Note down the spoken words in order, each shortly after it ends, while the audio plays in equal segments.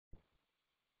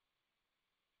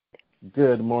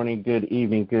Good morning, good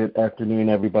evening, good afternoon,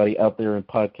 everybody out there in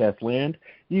podcast land.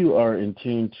 You are in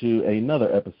tune to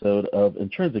another episode of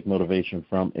Intrinsic Motivation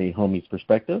from a Homie's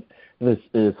Perspective. This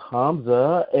is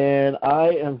Hamza, and I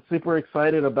am super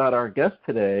excited about our guest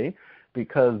today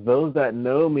because those that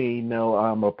know me know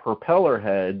I'm a propeller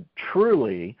head.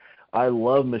 Truly, I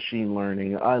love machine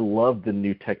learning. I love the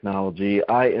new technology.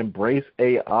 I embrace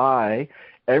AI.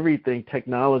 Everything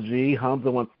technology, Hamza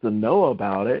wants to know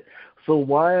about it. So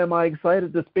why am I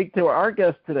excited to speak to our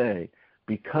guest today?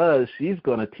 Because she's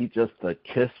going to teach us the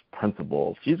KISS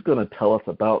principles. She's going to tell us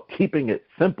about keeping it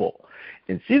simple.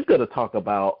 And she's going to talk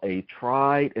about a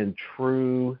tried and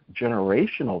true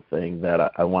generational thing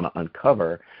that I want to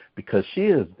uncover, because she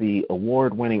is the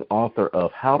award-winning author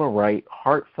of How to Write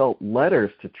Heartfelt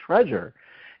Letters to Treasure.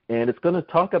 And it's going to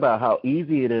talk about how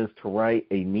easy it is to write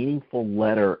a meaningful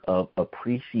letter of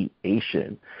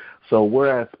appreciation. So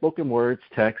whereas spoken words,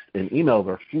 text, and emails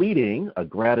are fleeting, a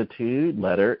gratitude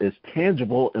letter is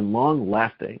tangible and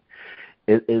long-lasting.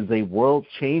 It is a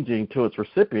world-changing to its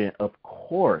recipient, of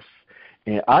course.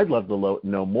 And I'd love to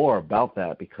know more about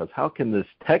that, because how can this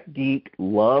tech geek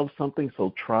love something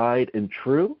so tried and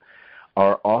true?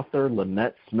 Our author,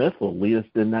 Lynette Smith, will lead us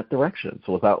in that direction.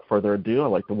 So without further ado, I'd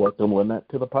like to welcome Lynette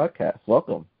to the podcast.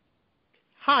 Welcome.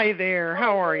 Hi there.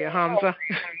 How are you, Hamza?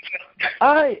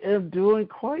 I am doing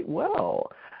quite well.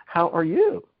 How are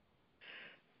you?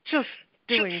 Just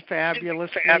doing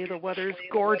fabulously. The weather's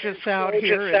gorgeous out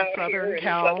here in Southern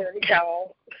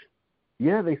Cal.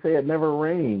 Yeah, they say it never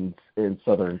rains in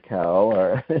Southern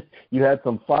Cal. You had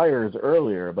some fires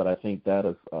earlier, but I think that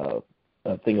is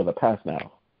a thing of the past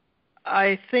now.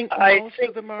 I think most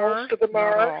of them are,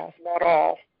 not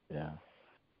all. Yeah.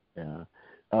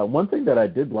 One thing that I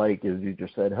did like is you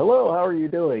just said, hello, how are you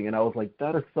doing? And I was like,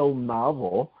 that is so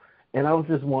novel. And I was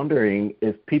just wondering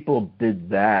if people did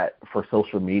that for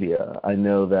social media. I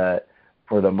know that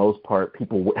for the most part,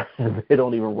 people, they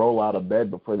don't even roll out of bed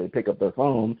before they pick up their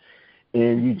phone,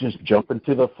 and you just jump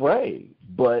into the fray.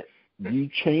 But you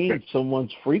change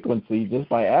someone's frequency just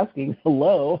by asking,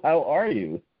 hello, how are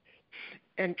you?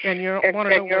 And you don't want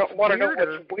to know what's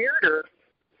weirder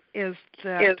is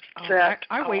that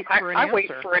I wait for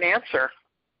an answer.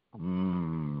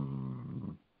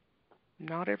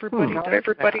 Not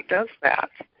everybody does that.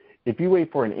 If you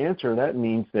wait for an answer, that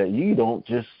means that you don't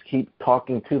just keep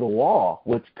talking to the wall,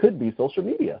 which could be social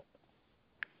media.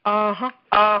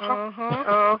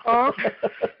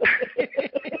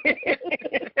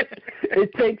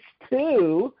 It takes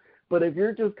two, but if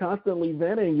you're just constantly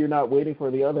venting, you're not waiting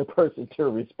for the other person to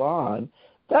respond.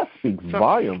 That speaks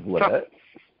volumes, Lynette.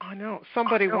 I know.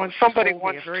 Somebody once told me,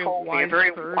 a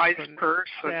very wise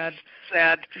person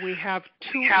said, we have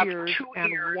two ears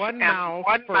and one mouth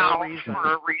for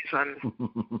a reason.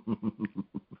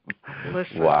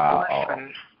 Listen. Wow.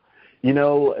 Listen. You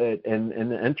know, in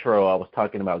the intro, I was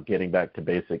talking about getting back to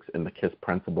basics in the KISS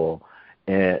principle,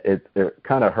 and it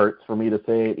kind of hurts for me to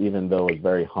say it, even though it's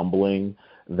very humbling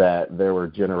that there were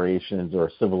generations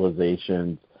or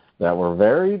civilizations that were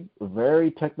very, very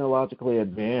technologically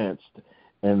advanced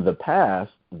in the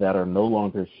past that are no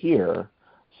longer here.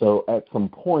 So at some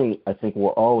point, I think we're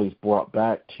always brought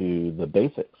back to the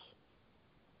basics.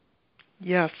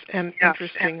 Yes, and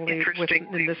interestingly,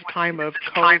 in this time of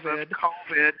COVID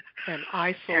and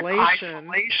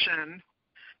isolation,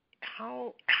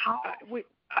 how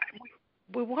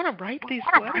we want to write these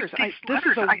letters. This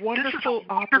is a wonderful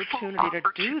opportunity to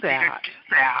do that.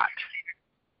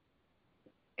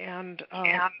 And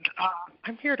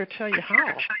I'm here to tell you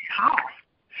how.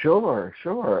 Sure.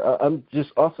 I'm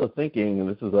just also thinking, and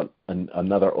this is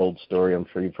another old story, I'm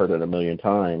sure you've heard it a million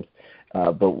times,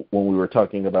 but when we were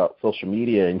talking about social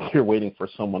media and you're waiting for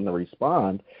someone to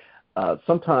respond,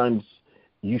 sometimes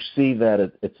you see that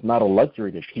it's not a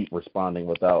luxury to keep responding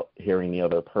without hearing the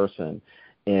other person.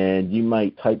 And you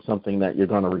might type something that you're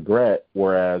going to regret,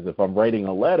 whereas if I'm writing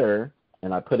a letter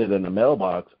and I put it in the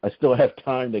mailbox, I still have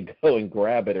time to go and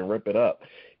grab it and rip it up.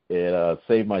 It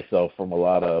saved myself from a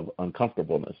lot of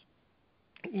uncomfortableness.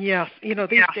 Yes. You know,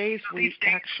 these days we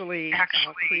actually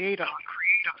create a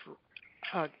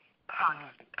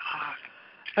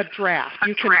draft.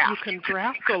 You can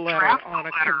draft the letter on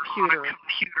a computer,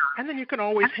 and then you can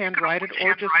always handwrite it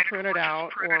or just print it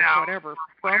out or whatever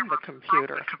from the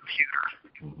computer.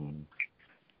 Mm-hmm.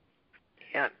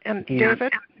 And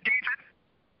David,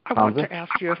 I want to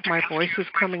ask you if my voice is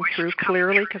coming through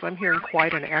clearly, because I'm hearing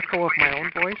quite an echo of my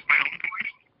own voice.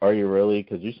 Are you really?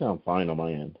 Because you sound fine on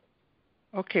my end.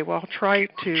 Okay, well, I'll try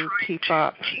to keep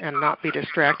up and not be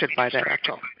distracted by that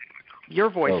echo. Your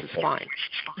voice is fine.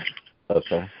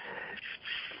 Okay.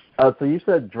 So you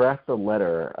said draft a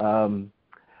letter.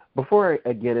 Before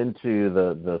I get into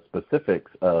the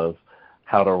specifics of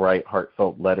how to write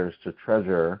heartfelt letters to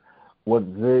treasure,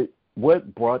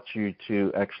 what brought you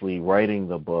to actually writing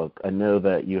the book? I know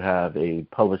that you have a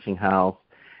publishing house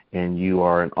and you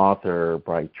are an author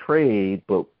by trade,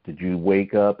 but did you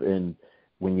wake up and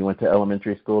when you went to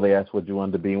elementary school they asked what you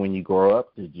wanted to be when you grow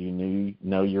up? Did you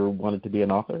know you wanted to be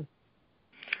an author?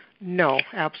 No,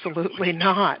 absolutely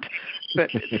not. But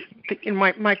in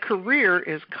my career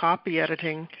is copy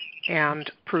editing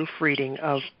and proofreading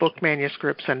of book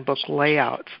manuscripts and book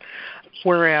layouts,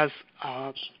 whereas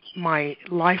my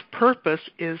life purpose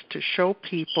is to show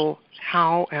people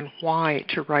how and why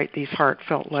to write these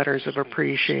heartfelt letters of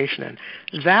appreciation.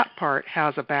 And that part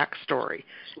has a backstory,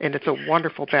 and it's a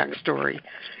wonderful backstory.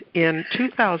 In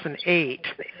 2008,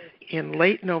 in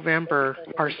late November,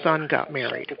 our son got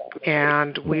married,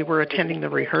 and we were attending the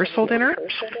rehearsal dinner,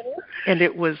 and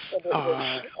it was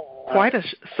quite a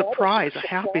surprise, a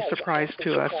happy surprise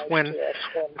to us when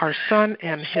our son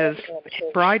and his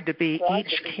bride-to-be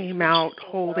each came out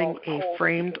holding a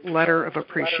framed letter of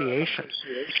appreciation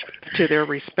to their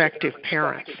respective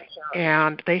parents.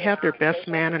 And they had their best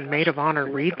man and maid of honor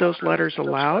read those letters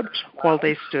aloud while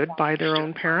they stood by their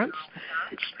own parents.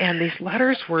 And these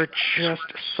letters were just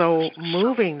so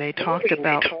moving. They talked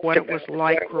about what it was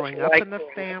like growing up in the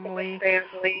family,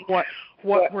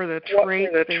 what were the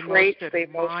traits they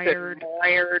most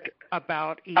admired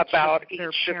about each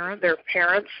of their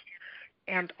parents,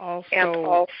 and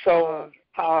also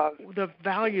the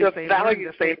values they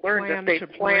learned that they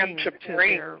planned to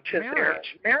bring to their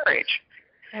marriage.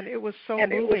 And it was so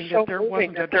moving that there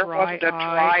wasn't a dry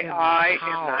eye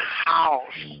in the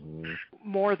house.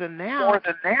 More than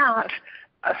that,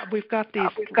 we've got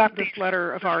this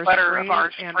letter of ours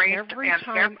framed, and every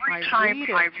time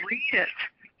I read it,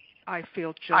 I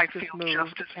feel just as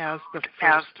moved as the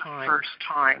first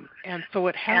time. And so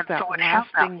it has that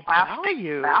lasting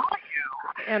value.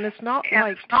 And it's not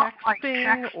like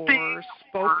texting or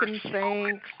spoken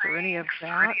thanks or any of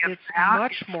that. It's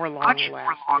much more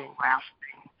long-lasting.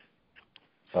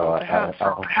 So that's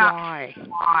why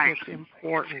it's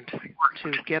important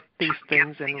to get these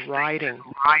things in writing.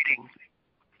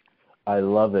 I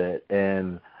love it.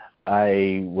 And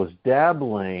I was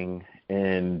dabbling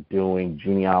in doing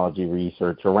genealogy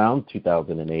research around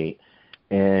 2008.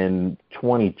 And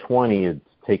 2020, it's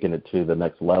taken it to the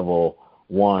next level.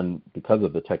 One, because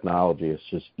of the technology, it's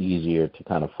just easier to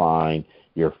kind of find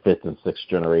your fifth and sixth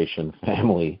generation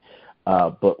family.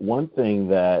 But one thing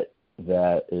that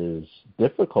is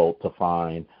difficult to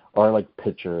find are like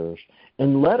pictures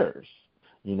and letters.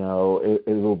 You know,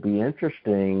 it will be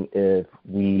interesting if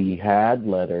we had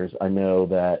letters. I know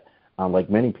that,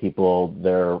 like many people,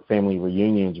 their family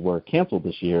reunions were canceled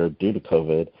this year due to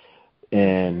COVID.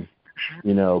 And,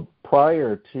 you know,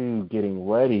 prior to getting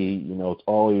ready, you know, it's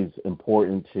always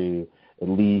important to at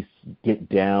least get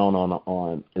down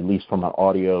on at least from an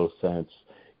audio sense,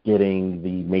 getting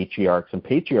the matriarchs and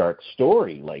patriarchs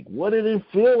story. Like, what did it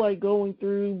feel like going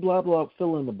through blah, blah,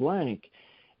 fill in the blank?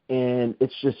 And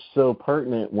it's just so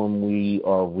pertinent when we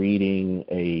are reading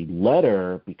a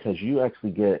letter because you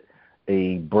actually get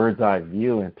a bird's eye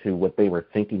view into what they were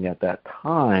thinking at that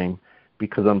time,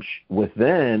 because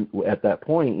at that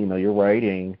point, you know, you're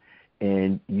writing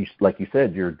and you, like you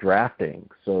said, you're drafting.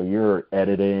 So you're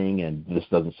editing and this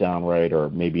doesn't sound right, or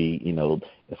maybe, you know,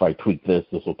 if I tweak this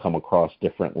will come across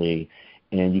differently.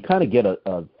 And you kind of get a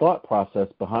thought process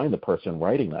behind the person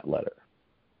writing that letter.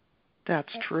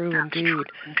 That's true indeed.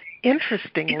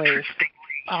 Interestingly,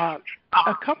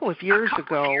 a couple of years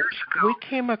ago, we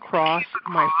came across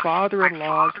my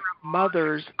father-in-law's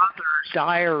mother's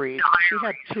diaries. She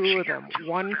had two of them,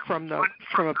 one from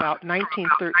about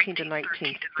 1913 to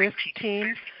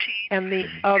 1915, and the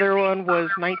other one was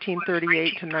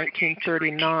 1938 to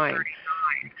 1939.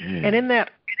 And in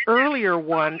that earlier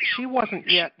one, she wasn't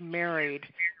yet married,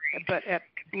 but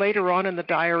later on in the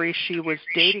diary, she was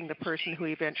dating the person who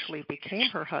eventually became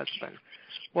her husband.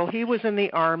 Well, he was in the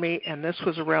Army, and this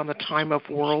was around the time of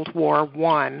World War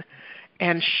I,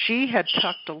 and she had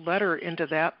tucked a letter into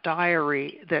that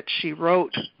diary that she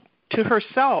wrote to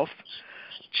herself,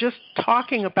 just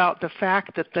talking about the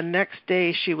fact that the next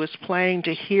day she was planning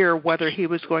to hear whether he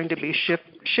was going to be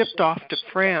shipped off to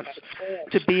France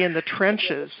to be in the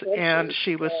trenches, and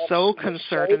she was so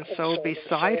concerned and so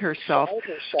beside herself.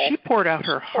 She poured out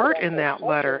her heart in that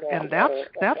letter, and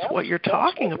that's what you're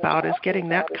talking about, is getting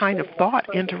that kind of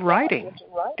thought into writing.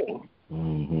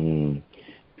 Mm-hmm.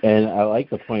 And I like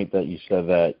the point that you said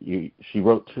that she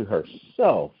wrote to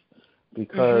herself,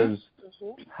 because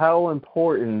how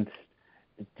important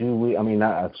do we? I mean,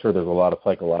 I'm sure there's a lot of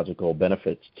psychological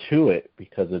benefits to it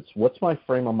because it's what's my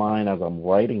frame of mind as I'm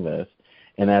writing this,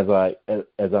 and as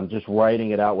I'm just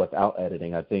writing it out without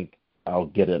editing. I think I'll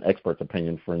get an expert's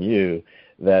opinion from you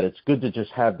that it's good to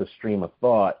just have the stream of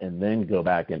thought and then go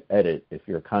back and edit. If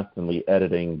you're constantly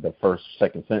editing the first,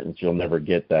 second sentence, you'll never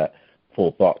get that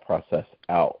full thought process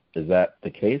out. Is that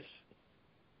the case?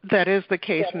 That is the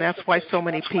case, and that's why so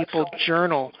many people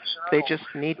journal. They just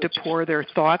need to pour their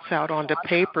thoughts out onto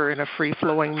paper in a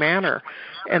free-flowing manner,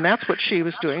 and that's what she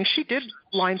was doing. She did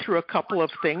line through a couple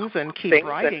of things and keep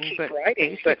writing, but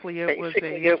basically it was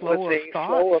a flow of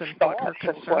thoughts and what her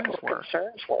concerns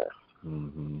were.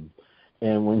 Mm-hmm.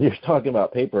 And when you're talking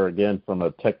about paper, again, from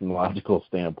a technological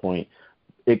standpoint,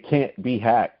 it can't be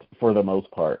hacked for the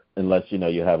most part unless,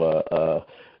 you have a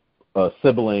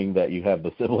sibling that you have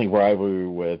the sibling rivalry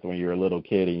with when you're a little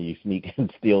kid and you sneak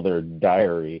and steal their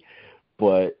diary.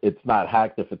 But it's not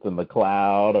hacked if it's in the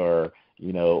cloud or,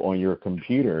 on your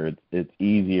computer. It's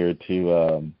easier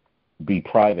to be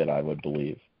private, I would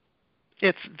believe.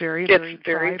 It's very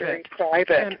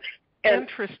private. And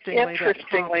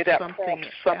interestingly, that prompts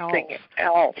something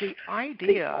else. The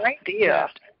idea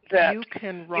that you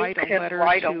can write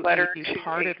a letter to a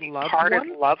departed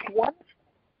loved one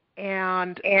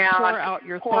and pour out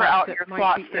your thoughts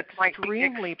that might be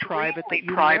extremely private that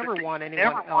you never want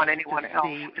anyone else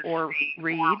to see or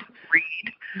read.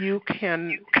 You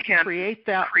can create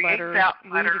that letter,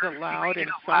 read it aloud in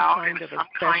some kind of a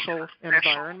special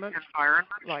environment,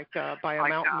 like by a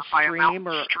mountain stream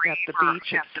or at the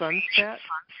beach at sunset.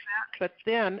 But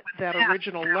then that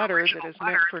original letter that is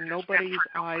meant for nobody's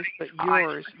eyes but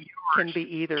yours can be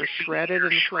either shredded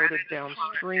and floated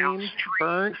downstream,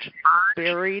 burnt,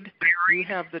 buried. You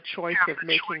have the choice of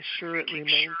making sure it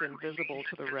remains invisible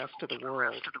to the rest of the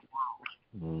world.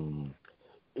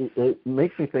 It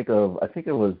makes me think of, I think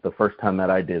it was the first time that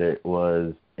I did it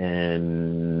was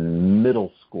in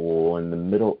middle school in the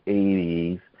middle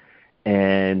 80s,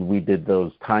 and we did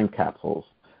those time capsules.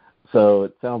 So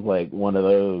it sounds like one of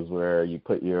those where you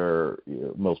put your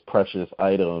most precious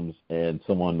items and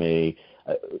someone may,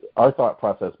 our thought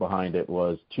process behind it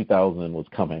was 2000 was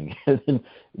coming. And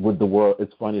would the world,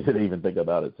 it's funny to even think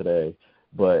about it today,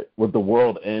 but would the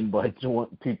world end by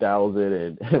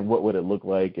 2000 and what would it look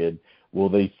like? And will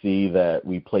they see that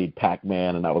we played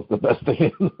Pac-Man and that was the best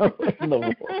thing in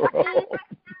the world?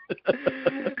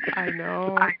 I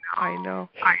know.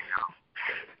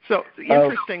 So,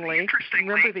 interestingly,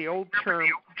 remember the old term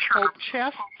hope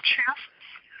chest?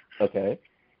 Okay.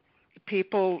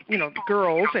 People,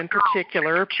 girls in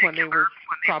particular, when they were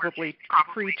probably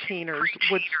pre-teeners,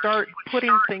 would start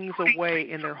putting things away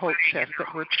in their hope chest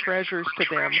that were treasures to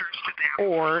them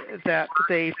or that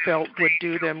they felt would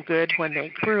do them good when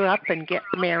they grew up and get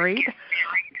married.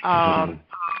 I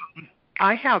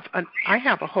have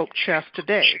a hope chest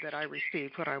today that I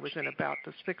received when I was in about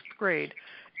the 6th grade.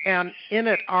 And in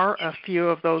it are a few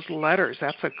of those letters.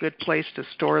 That's a good place to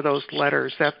store those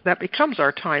letters. That becomes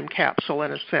our time capsule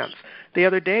in a sense. The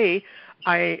other day,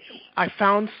 I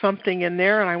found something in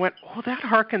there, and I went, oh, that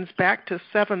harkens back to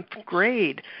 7th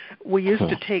grade. We used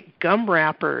to take gum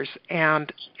wrappers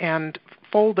and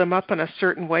fold them up in a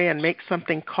certain way and make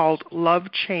something called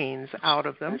love chains out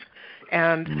of them.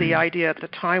 And the idea at the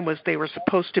time was they were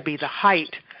supposed to be the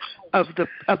height of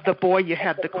the boy you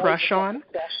had the crush on,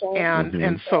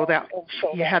 and so that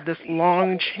you had this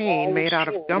long chain made out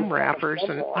of gum wrappers,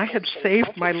 and I had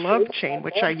saved my love chain,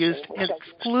 which I used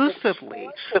exclusively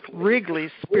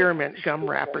Wrigley's Spearmint gum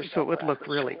wrappers, so it would look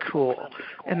really cool,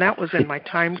 and that was in my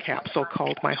time capsule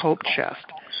called my hope chest.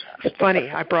 It's funny,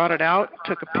 I brought it out,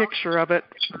 took a picture of it,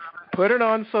 put it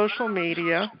on social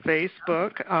media,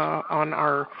 Facebook, on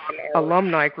our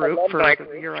alumni group for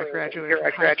the year I graduated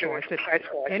from high school. I said,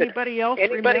 anybody else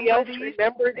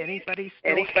remember these? Anybody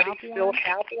still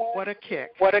have one? What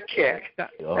a kick.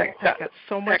 Got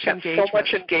so much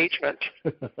engagement.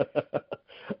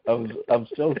 I'm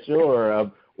so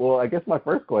sure. Well, I guess my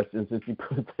first question, since you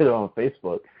put it on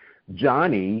Facebook,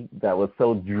 Johnny, that was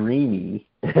so dreamy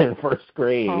in 1st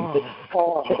grade,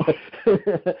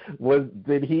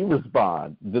 did he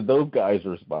respond? Did those guys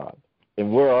respond?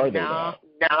 And where are they now?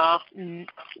 No.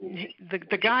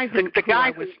 The guy who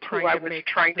I was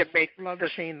trying to make love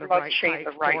chain the right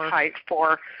height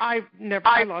for. I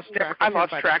lost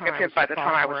track of him by the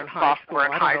time I was a sophomore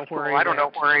in high school. I don't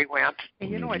know where he went.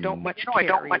 And I don't much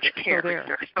care.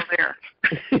 So there.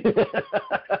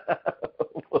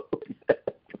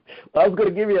 I was going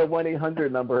to give you a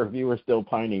 1-800 number if you were still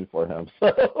pining for him.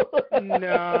 So. No.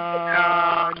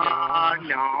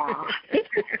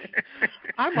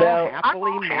 I'm all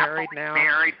happily married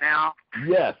now.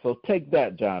 Yeah, so take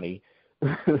that, Johnny.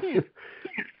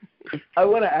 I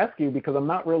want to ask you because I'm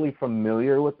not really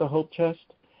familiar with the Hope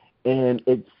Chest, and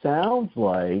it sounds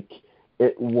like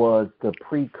it was the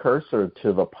precursor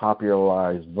to the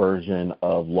popularized version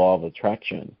of Law of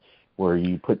Attraction, where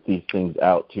you put these things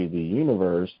out to the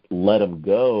universe, let them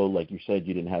go, like you said,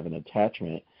 you didn't have an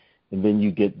attachment, and then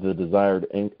you get the desired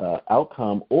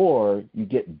outcome, or you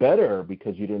get better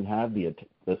because you didn't have the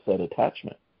said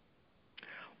attachment.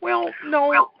 Well,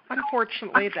 no,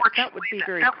 unfortunately, that would be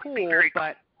very cool,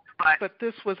 but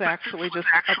this was actually just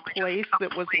a place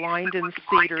that was lined in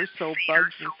cedar so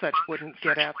bugs and such wouldn't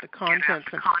get at the contents.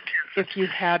 And if you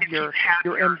had your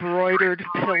embroidered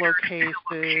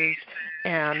pillowcases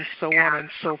and so on and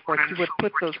so forth, you would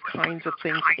put those kinds of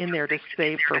things in there to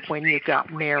save for when you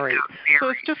got married.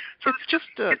 So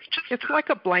it's like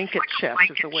a blanket chest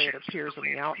is the way it appears on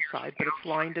the outside, but it's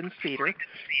lined in cedar,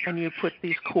 and you put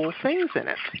these cool things in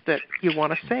it that you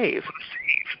want to save.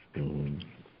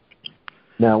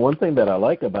 Now, one thing that I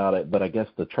like about it, but I guess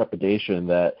the trepidation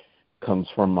that comes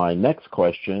from my next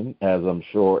question, as I'm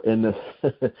sure in this,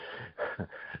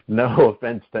 no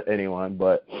offense to anyone,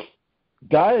 but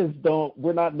guys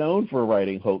we're not known for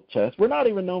writing Hope Chests. We're not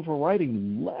even known for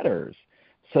writing letters.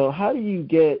 So how do you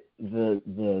get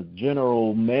the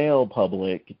general male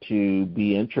public to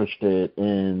be interested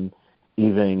in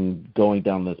even going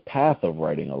down this path of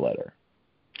writing a letter?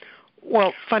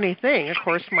 Well, funny thing, of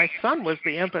course, my son was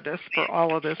the impetus for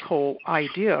all of this whole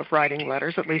idea of writing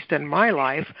letters, at least in my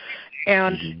life.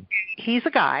 And he's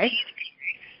a guy.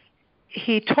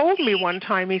 He told me one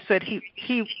time, he said he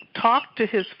talked to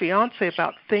his fiance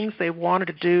about things they wanted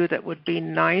to do that would be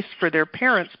nice for their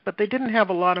parents, but they didn't have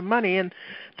a lot of money and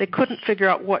they couldn't figure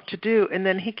out what to do. And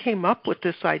then he came up with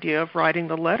this idea of writing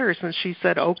the letters, and she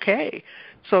said, okay.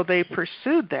 So they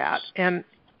pursued that, and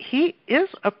he is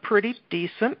a pretty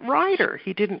decent writer.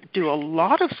 He didn't do a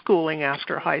lot of schooling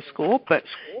after high school, but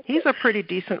he's a pretty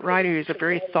decent writer. He's a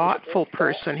very thoughtful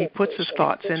person. He puts his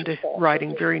thoughts into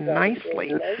writing very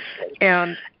nicely.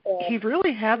 And he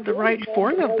really had the right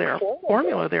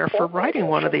formula there for writing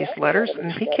one of these letters,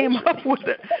 and he came up with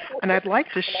it. And I'd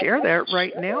like to share that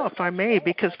right now, if I may,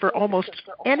 because for almost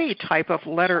any type of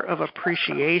letter of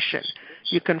appreciation,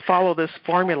 you can follow this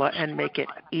formula and make it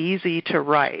easy to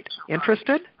write.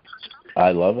 Interested?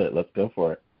 I love it. Let's go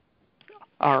for it.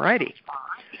 All righty.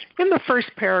 In the first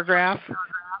paragraph,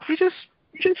 you just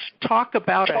talk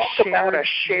about a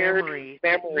shared memory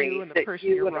that you and the person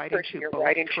you're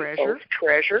writing to both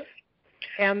treasure.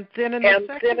 And then in the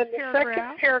second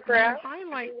paragraph, you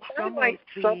highlight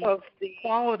some of the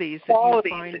qualities that you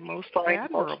find most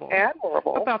admirable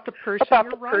about the person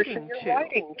you're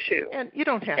writing to. And you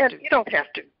don't have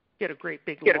to get a great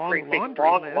big long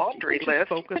laundry list. Just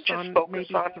focus on maybe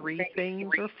 3 things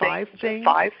or 5 things.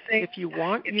 If you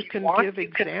want, you can give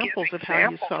examples of how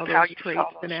you saw those traits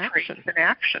in action.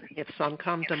 If some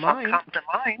come to mind.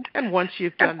 And once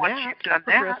you've done that,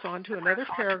 progress on to another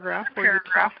paragraph where you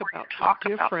talk about the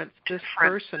difference this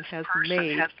person has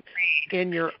made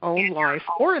in your own life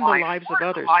or in the lives of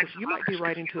others. Because you might be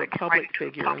writing to a public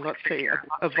figure, and let's say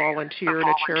a volunteer in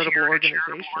a charitable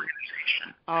organization.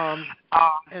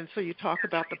 And so you talk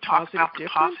about the positive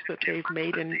difference that they've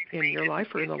made in your life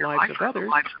or in the lives of others.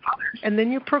 And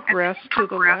then you progress to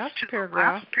the last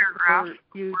paragraph where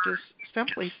you just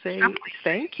simply say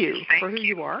thank you for who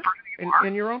you are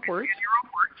in your own words.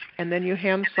 And then you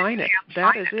hand sign it.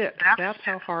 That is it. That's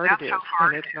how hard it is,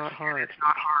 and it's not hard.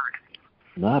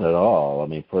 Not at all. I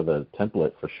mean, for the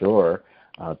template, for sure.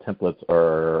 Templates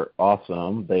are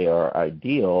awesome. They are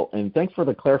ideal. And thanks for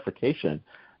the clarification,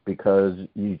 because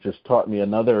you just taught me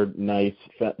another nice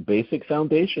basic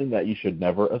foundation that you should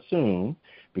never assume,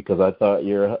 because I thought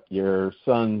your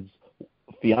son's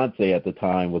fiance at the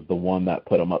time was the one that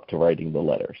put him up to writing the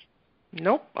letters.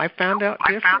 Nope, I found out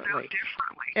differently.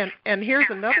 And here's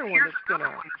another one that's going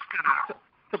to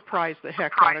surprise the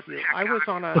heck out of you. I was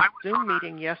on a Zoom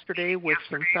meeting yesterday with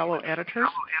some fellow editors,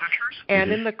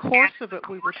 and in the course of it,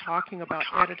 we were talking about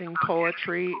editing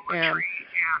poetry, and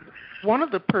one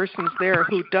of the persons there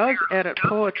who does edit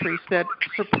poetry said,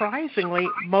 surprisingly,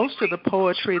 most of the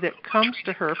poetry that comes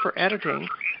to her for editing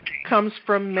comes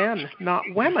from men, not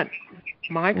women.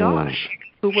 My gosh,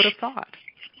 who would have thought?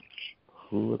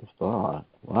 Who would have thought?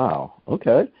 Wow.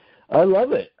 Okay. I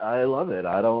love it.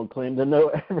 I don't claim to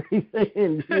know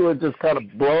everything. You were just kind of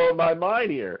blowing my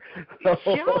mind here.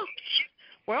 Yeah.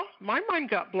 Well, my mind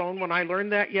got blown when I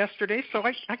learned that yesterday, so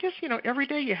I guess, every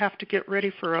day you have to get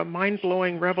ready for a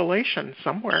mind-blowing revelation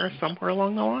somewhere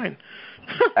along the line.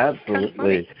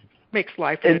 Absolutely. Makes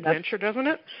life an adventure, doesn't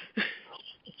it?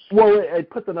 Well, it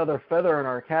puts another feather in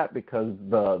our cap because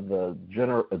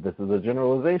this is a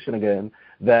generalization again,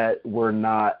 that we're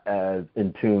not as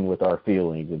in tune with our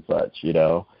feelings and such, you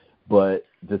know. But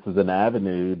this is an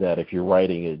avenue that if you're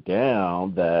writing it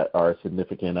down, that our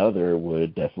significant other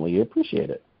would definitely appreciate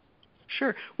it.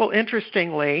 Sure. Well,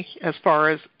 interestingly, as far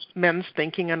as men's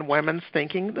thinking and women's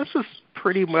thinking, this is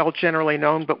pretty well generally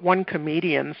known, but one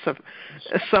comedian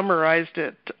summarized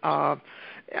it.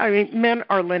 Men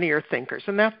are linear thinkers,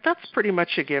 and that's pretty much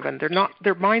a given.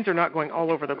 Their minds are not going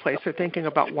all over the place. They're thinking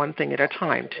about one thing at a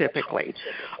time, typically.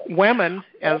 Women,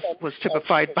 as was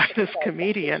typified by this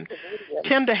comedian,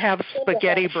 tend to have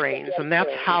spaghetti brains, and that's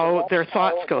how their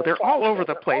thoughts go. They're all over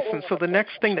the place, and so the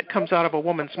next thing that comes out of a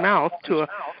woman's mouth to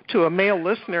a male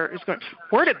listener is going,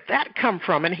 where did that come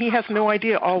from? And he has no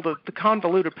idea all the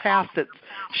convoluted path that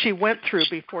she went through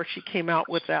before she came out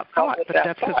with that thought, but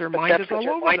that's because her mind is all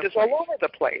over the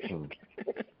place.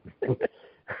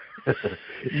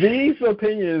 These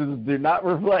opinions do not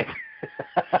reflect.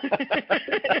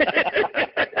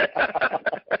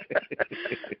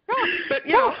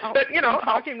 But you know,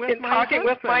 talking with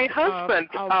my husband,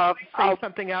 I'll say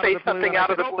something out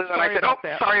of the blue, and I said, "Oh,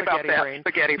 sorry about that,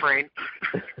 spaghetti brain."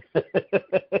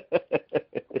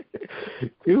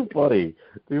 Too funny.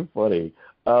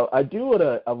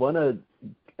 I want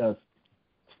to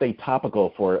stay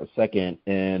topical for a second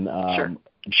in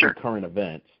current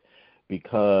events,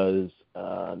 because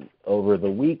over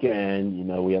the weekend, you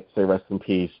know, we have to say rest in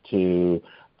peace to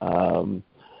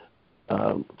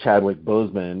Chadwick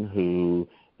Boseman, who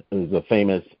is a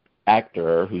famous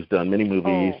actor who's done many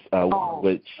movies.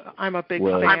 Which I'm a big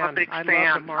fan. I love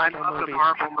the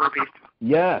Marvel movies.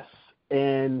 Yes,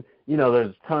 and you know,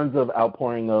 there's tons of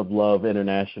outpouring of love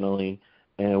internationally.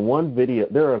 And one video,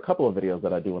 there are a couple of videos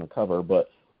that I do want to cover, but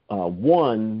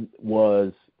one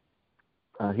was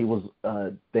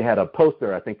they had a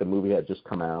poster. I think the movie had just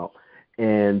come out,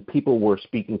 and people were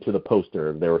speaking to the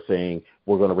poster. They were saying,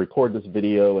 we're going to record this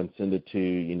video and send it to,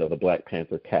 you know, the Black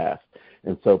Panther cast.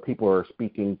 And so people are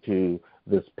speaking to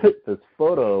this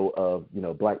photo of, you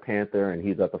know, Black Panther, and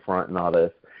he's at the front and all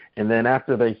this. And then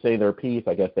after they say their piece,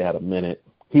 I guess they had a minute,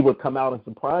 he would come out and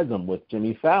surprise them with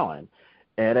Jimmy Fallon.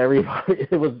 And everybody,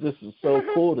 it was just so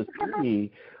cool to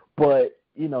see. But,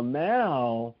 you know,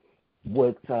 now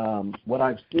with what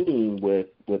I've seen with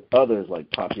others, like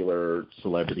popular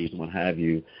celebrities and what have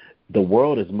you, the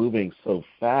world is moving so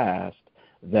fast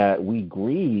that we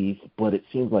grieve, but it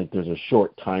seems like there's a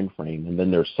short time frame, and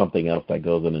then there's something else that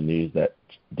goes in the news that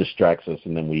distracts us,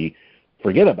 and then we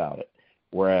forget about it.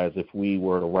 Whereas if we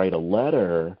were to write a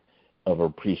letter of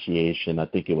appreciation, I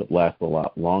think it would last a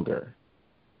lot longer.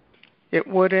 It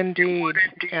would indeed,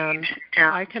 and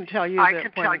I can tell you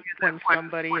that when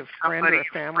somebody, a friend or a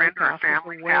family passes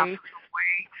away,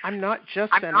 I'm not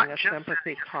just sending a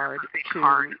sympathy card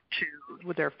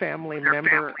to their family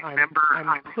member.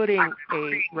 I'm putting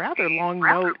a rather long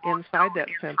note inside that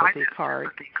sympathy card,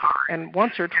 and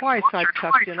once or twice I've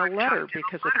tucked in a letter,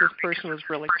 because if this person was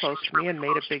really close to me and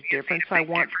made a big difference, I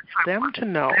want them to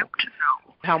know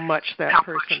how much that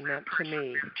person meant to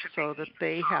me, so that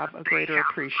they have a greater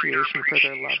appreciation for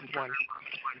their loved one.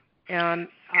 And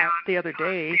the other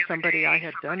day, somebody I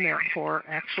had done that for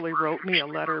actually wrote me a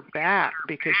letter back,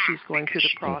 because she's going through the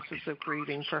process of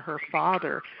grieving for her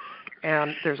father.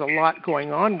 And there's a lot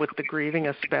going on with the grieving,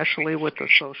 especially with the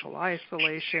social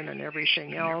isolation and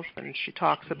everything else. And she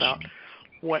talks about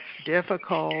what's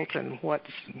difficult and what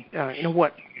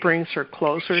brings her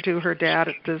closer to her dad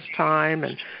at this time,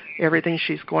 and everything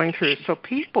she's going through. So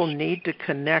people need to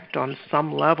connect on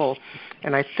some level,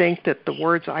 and I think that the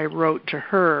words I wrote to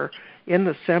her in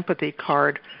the sympathy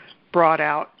card brought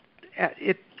out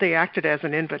it. They acted as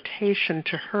an invitation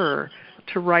to her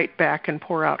to write back and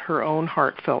pour out her own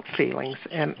heartfelt feelings,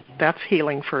 and that's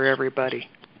healing for everybody.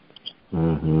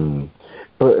 Mm-hmm.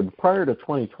 But prior to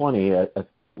 2020,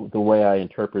 the way I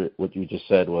interpret what you just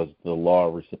said was the law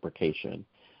of reciprocation.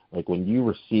 Like, when you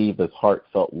receive this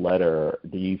heartfelt letter,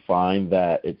 do you find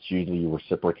that it's usually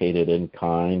reciprocated in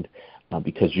kind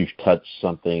because you've touched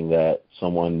something that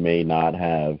someone may not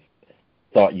have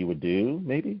thought you would do,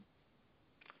 maybe?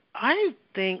 I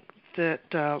think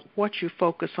that what you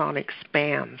focus on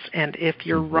expands, and if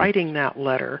you're writing that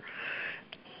letter,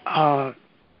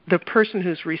 the person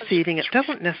who's receiving it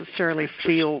doesn't necessarily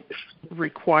feel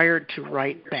required to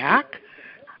write back,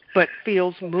 but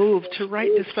feels moved to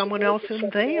write to someone else whom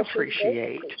they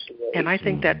appreciate. And I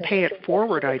think that pay it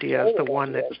forward idea is the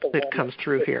one that comes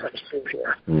through here.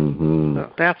 Mm-hmm.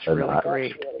 So that's really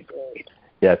great.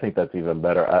 Yeah, I think that's even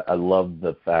better. I love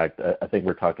the fact, I think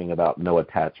we're talking about no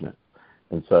attachment.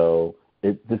 And so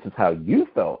this is how you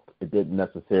felt. It didn't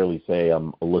necessarily say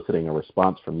I'm eliciting a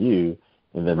response from you,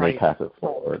 and then they pass it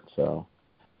forward. So,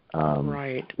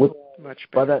 Much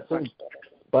better.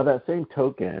 By that same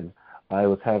token, I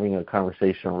was having a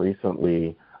conversation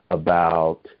recently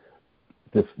about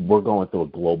this. We're going through a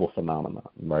global phenomenon,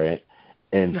 right?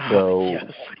 And so,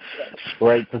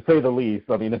 right, to say the least,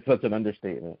 I mean, it's such an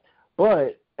understatement.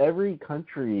 But every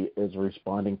country is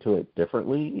responding to it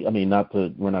differently. I mean,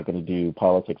 we're not going to do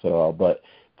politics at all, but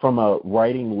from a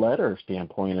writing letter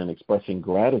standpoint and expressing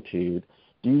gratitude,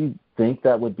 do you think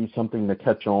that would be something to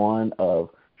catch on, of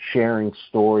sharing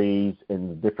stories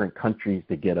in different countries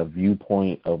to get a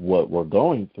viewpoint of what we're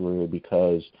going through?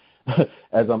 Because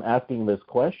as I'm asking this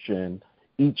question,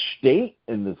 each state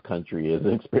in this country is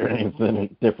experiencing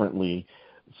it differently.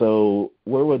 So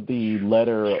where would the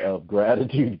letter of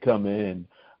gratitude come in?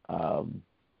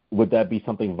 Would that be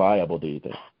something viable, do you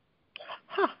think?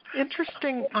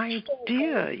 Interesting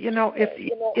idea. You know,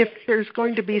 if there's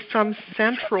going to be some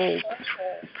central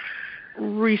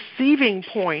receiving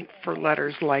point for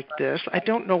letters like this, I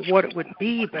don't know what it would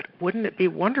be, but wouldn't it be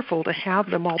wonderful to have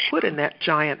them all put in that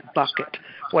giant bucket,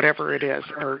 whatever it is,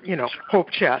 or, hope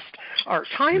chest, or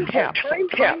time capsule.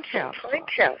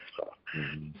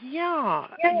 Yeah,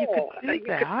 you could do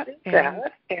that,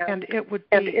 and it would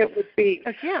be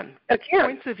again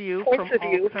points of view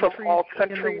from all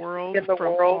countries in the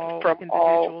world, from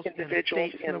all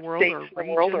individuals in the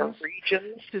world or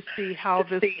regions, to see how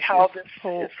this is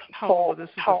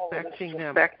affecting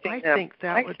them. I think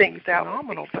that would be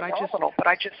phenomenal, but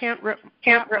I just can't wrap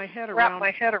my head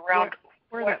around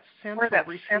where that central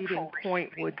receiving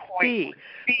point would be.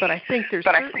 But I think there's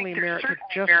certainly merit to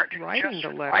just writing the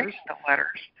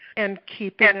letters and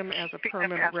keeping them as a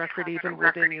permanent record even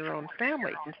within your own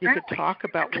family. You could talk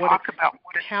about what's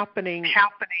happening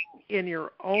in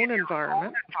your own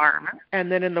environment, and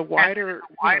then in the wider,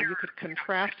 you could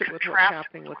contrast it with what's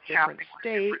happening with different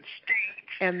states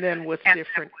and then with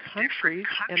different countries,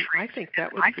 and I think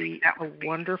that would be a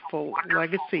wonderful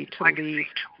legacy to leave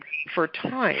for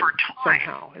time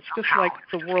somehow. It's just like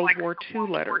the World War II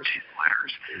letters,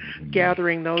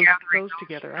 gathering those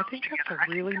together. I think that's a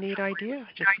really neat idea.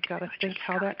 Just got to think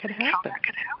how that could happen.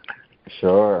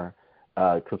 Sure.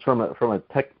 Because from a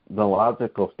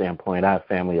technological standpoint, I have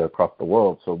family across the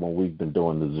world, so when we've been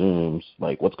doing the Zooms,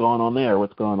 like, what's going on there,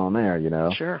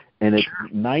 Sure. And it's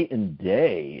night and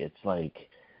day. It's like,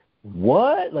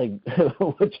 what? Like,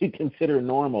 what you consider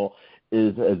normal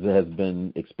has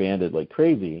been expanded like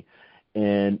crazy.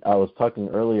 And I was talking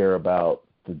earlier about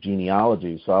the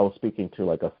genealogy, so I was speaking to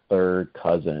like a third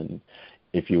cousin,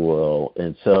 if you will,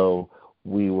 and so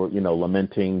we were,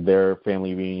 lamenting their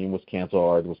family reunion was canceled,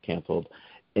 ours was canceled,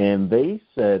 and they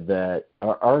said that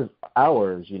ours,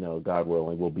 God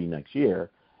willing, will be next year.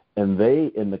 And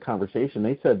they, in the conversation,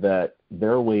 they said that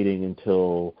they're waiting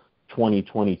until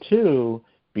 2022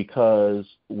 because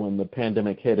when the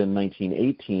pandemic hit in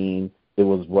 1918, it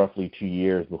was roughly 2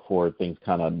 years before things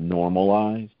kind of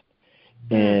normalized.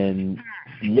 And,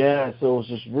 so it was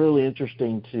just really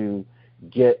interesting to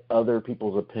get other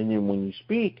people's opinion when you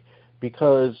speak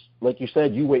because, like you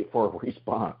said, you wait for a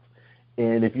response.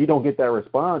 And if you don't get that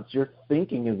response, your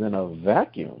thinking is in a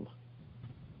vacuum.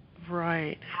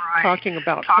 Right. Talking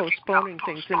about postponing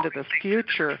things into the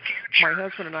future, my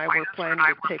husband and I were planning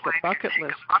to take a bucket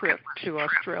list trip to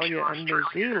Australia and New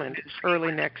Zealand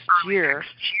early next year,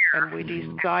 and we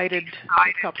decided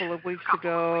a couple of weeks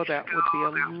ago that would be a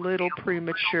little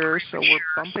premature, so we're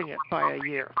bumping it by a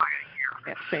year.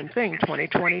 Same thing,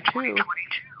 2022.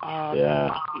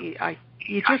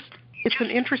 It's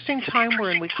an interesting time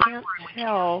wherein we can't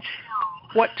tell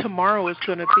what tomorrow is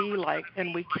going to be like,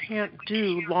 and we can't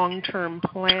do long-term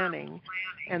planning.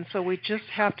 And so we just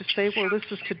have to say, well, this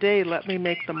is today, let me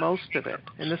make the most of it.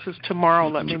 And this is tomorrow,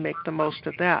 let me make the most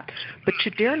of that. But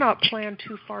you dare not plan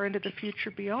too far into the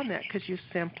future beyond that because you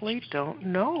simply don't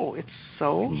know. It's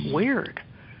so weird.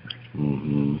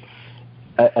 Mm-hmm.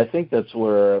 I think that's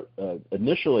where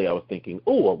initially I was thinking, a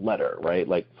letter, right?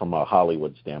 Like from a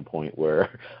Hollywood standpoint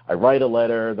where I write a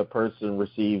letter, the person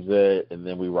receives it, and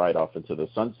then we ride off into the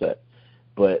sunset.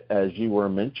 But as you were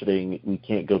mentioning, we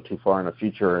can't go too far in the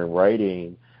future in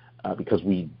writing because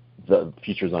the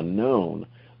future's unknown.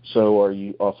 So are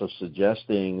you also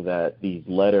suggesting that these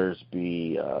letters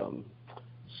be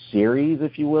series,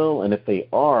 if you will? And if they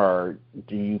are,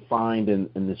 do you find in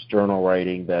this journal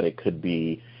writing that it could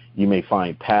be, you may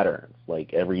find patterns,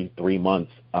 like every 3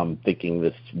 months I'm thinking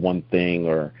this one thing,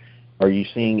 or are you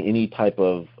seeing any type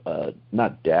of,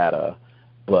 not data,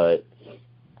 but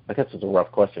I guess it's a rough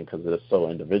question because it is so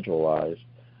individualized,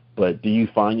 but do you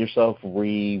find yourself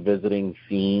revisiting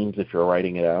themes if you're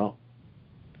writing it out?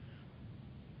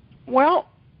 Well,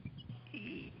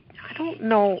 I don't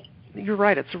know. You're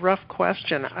right. It's a rough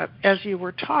question. As you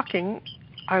were talking,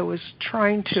 I was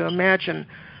trying to imagine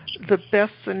the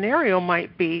best scenario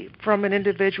might be from an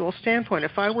individual standpoint.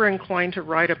 If I were inclined to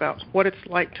write about what it's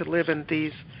like to live in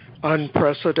these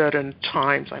unprecedented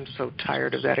times, I'm so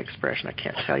tired of that expression, I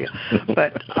can't tell you.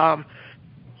 But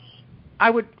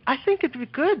I think it'd be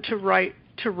good to write,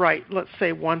 let's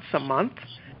say, once a month,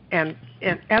 and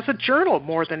as a journal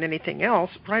more than anything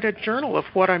else, write a journal of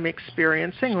what I'm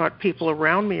experiencing, what people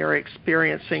around me are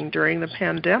experiencing during the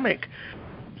pandemic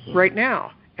right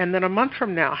now. And then a month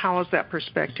from now, how has that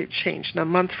perspective changed? And a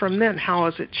month from then, how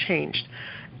has it changed?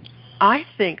 I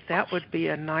think that would be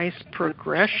a nice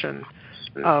progression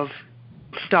of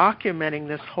documenting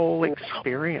this whole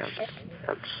experience.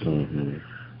 Mm-hmm.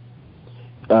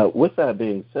 With that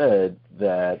being said,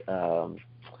 that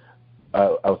I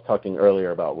was talking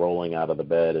earlier about rolling out of the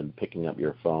bed and picking up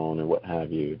your phone and what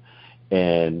have you.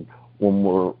 And when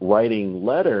we're writing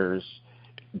letters,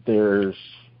 there's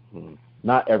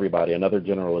not everybody, another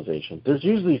generalization. There's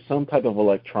usually some type of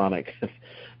electronic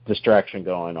distraction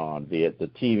going on, be it the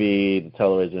TV, the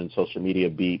television, social media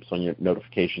beeps on your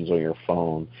notifications on your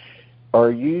phone.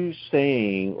 Are you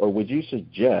saying, or would you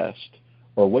suggest,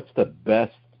 or what's the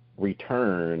best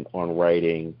return on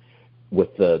writing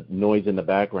with the noise in the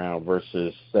background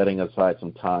versus setting aside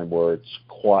some time where it's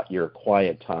your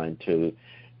quiet time to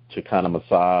kind of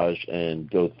massage and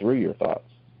go through your thoughts?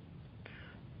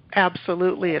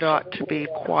 Absolutely, it ought to be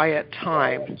quiet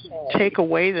time. Take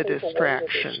away the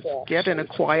distractions. Get in a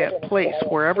quiet place,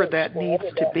 wherever that needs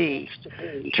to be.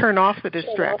 Turn off the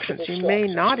distractions. You may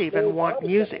not even want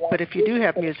music, but if you do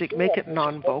have music, make it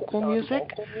non-vocal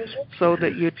music so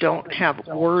that you don't have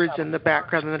words in the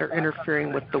background that are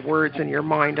interfering with the words in your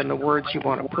mind and the words you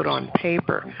want to put on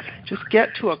paper. Just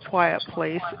get to a quiet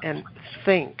place and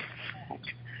think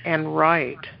and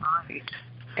write.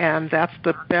 And that's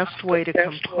the best way to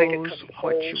compose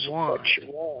what you want.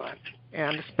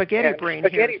 And Spaghetti Brain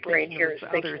here is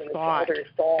other thought,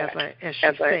 as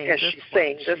she's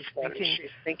saying this, she's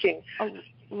thinking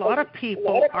a lot of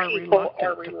people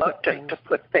are reluctant to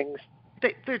put things.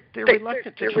 They're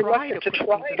reluctant to try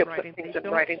to put things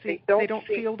in writing. They don't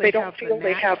feel they have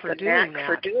the knack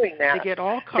for doing that. They get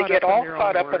all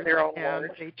caught up in their own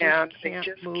words, and they just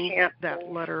can't move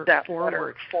that letter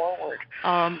forward.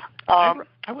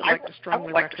 I would like to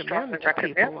strongly recommend to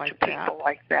people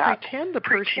like that. Pretend the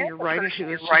person you're writing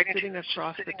to is just sitting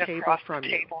across the table from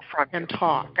you and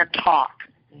talk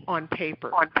on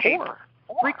paper. Or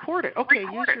record it. Okay,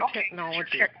 use your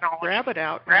technology. Grab it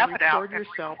out and record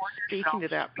yourself speaking to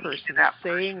that person,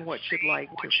 saying what you'd like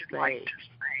to say.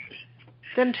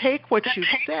 Then take what you've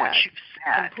said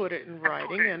and put it in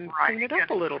writing and clean it up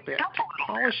a little bit,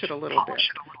 polish it a little bit.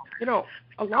 You know,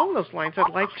 along those lines,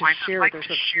 I'd like to share there's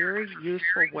a very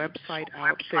useful website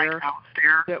out there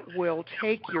that will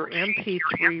take your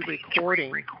MP3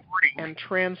 recording and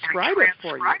transcribe it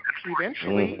for you,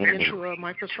 eventually into a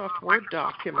Microsoft Word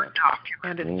document.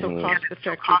 And it's so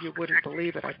cost-effective you wouldn't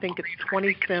believe it. I think it's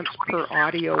 20 cents per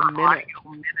audio minute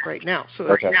right now.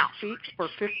 So if you speak for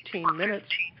 15 minutes,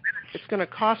 it's going to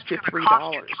cost you $3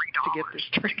 to get this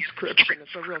transcription.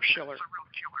 It's a real killer.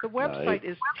 The website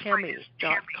is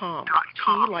Temi.com.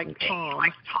 T like Tom,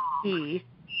 E,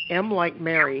 M like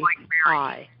Mary,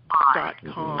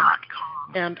 I.com.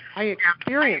 And I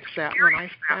experienced that when I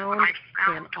found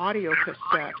an audio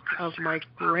cassette of my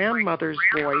grandmother's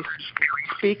voice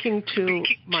speaking to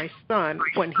my son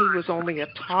when he was only a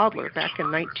toddler back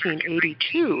in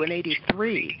 1982 and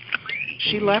 83.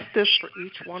 She left this for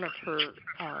each one of her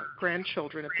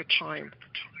grandchildren at the time,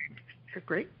 her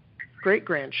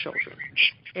great-grandchildren.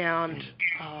 And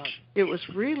it was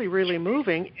really, really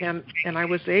moving, and I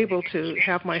was able to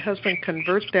have my husband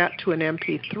convert that to an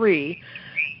MP3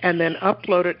 and then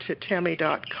upload it to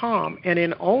Temi.com, and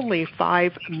in only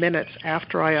 5 minutes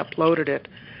after I uploaded it,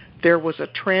 there was a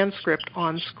transcript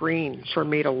on screen for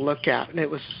me to look at, and it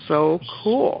was so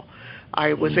cool.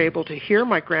 I was able to hear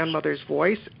my grandmother's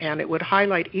voice, and it would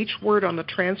highlight each word on the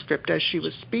transcript as she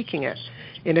was speaking it.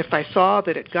 And if I saw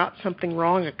that it got something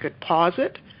wrong, I could pause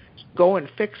it, go and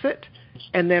fix it,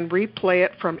 and then replay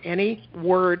it from any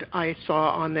word I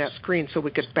saw on that screen so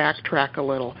we could backtrack a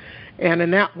little. And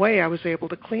in that way, I was able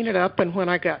to clean it up, and when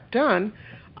I got done,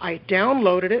 I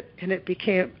downloaded it, and it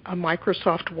became a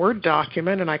Microsoft Word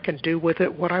document, and I can do with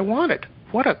it what I wanted.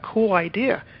 What a cool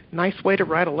idea. Nice way to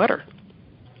write a letter.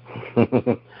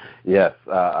 Yes,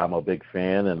 I'm a big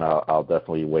fan, and I'll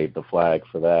definitely wave the flag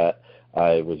for that.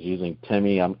 I was using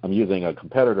Temi. I'm using a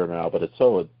competitor now, but it's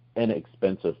so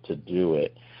inexpensive to do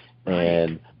it.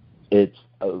 And it's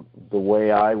the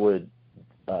way I would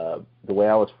the way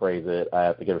I would phrase it, I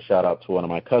have to give a shout out to one of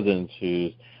my cousins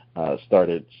who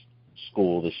started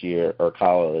school this year, or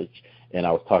college, and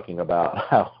I was talking about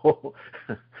how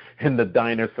in the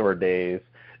dinosaur days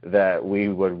that we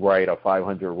would write a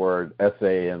 500-word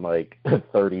essay in like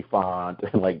 30 font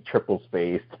and like triple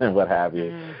spaced and what have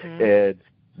you. Mm-hmm. And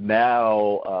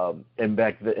now, and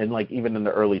back then, and like even in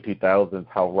the early 2000s,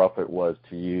 how rough it was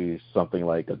to use something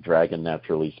like a Dragon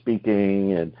Naturally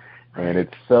Speaking, and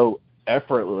it's so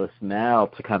effortless now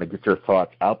to kind of get your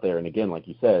thoughts out there. And again, like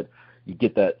you said, you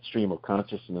get that stream of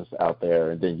consciousness out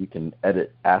there, and then you can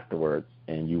edit afterwards,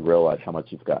 and you realize how much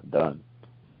you've gotten done.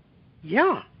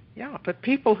 Yeah, but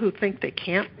people who think they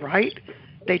can't write,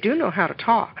 they do know how to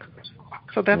talk.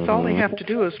 So that's all they have to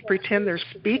do is pretend they're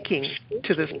speaking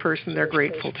to this person they're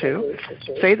grateful to,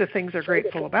 say the things they're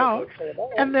grateful about,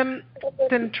 and then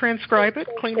transcribe it,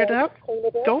 clean it up,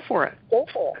 go for it.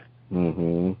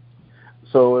 Mm-hmm.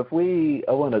 So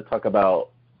I want to talk about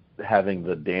having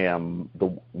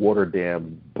the water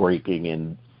dam breaking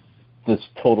and this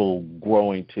total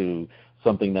growing to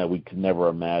something that we could never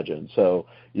imagine. So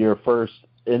your first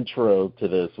intro to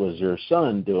this was your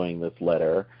son doing this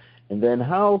letter, and then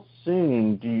how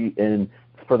soon and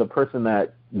for the person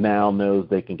that now knows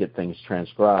they can get things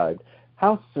transcribed,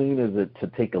 how soon is it to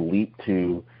take a leap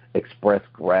to express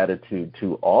gratitude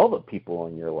to all the people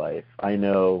in your life? I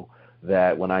know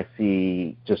that when I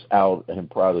see just out, and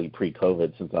probably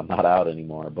pre-COVID since I'm not out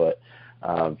anymore, but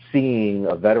seeing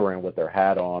a veteran with their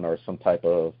hat on or some type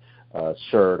of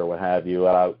shirt or what have you,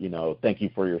 thank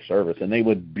you for your service, and they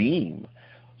would beam.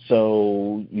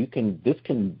 So this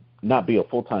can not be a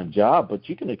full-time job, but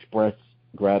you can express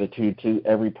gratitude to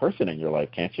every person in your life,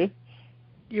 can't you?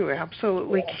 You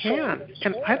absolutely can.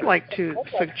 And I'd like to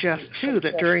suggest, too,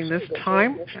 that during this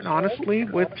time, and honestly,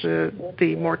 with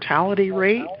the mortality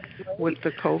rate with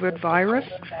the COVID virus,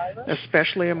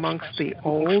 especially amongst the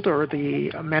old or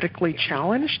the medically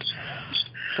challenged,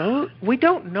 so we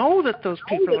don't know that those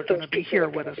people are going to be here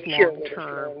with us long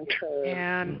term.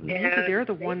 And maybe they're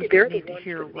the ones that need to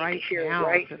hear right now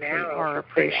that they are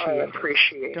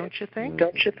appreciated. Don't you think?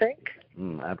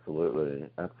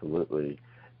 Absolutely.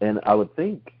 And I would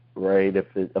think, right,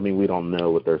 we don't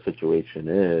know what their situation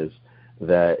is,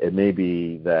 that it may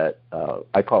be that,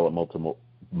 I call it multiple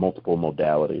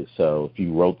modalities. So if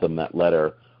you wrote them that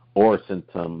letter or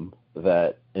sent them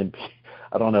that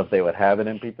I don't know if they would have an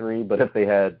MP3, but if they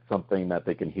had something that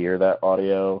they can hear that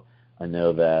audio, I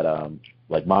know that,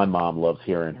 like my mom loves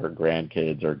hearing her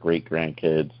grandkids or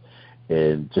great-grandkids,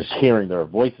 and just hearing their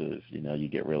voices, you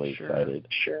get really excited.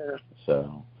 Sure.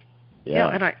 So... Yeah,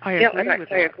 and I agree with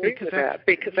that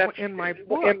because that's in my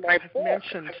book. I've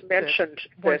mentioned that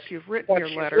once you've written your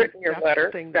letter, that's the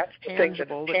thing that's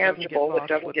tangible that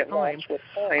doesn't get lost with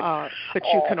time. But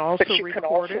you can also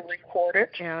record it.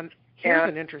 And here's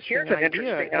an interesting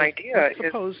idea.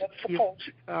 Suppose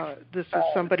this is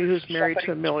somebody who's married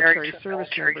to a military service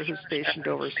member who's stationed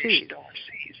overseas,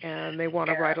 and they want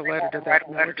to write a letter to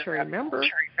that military member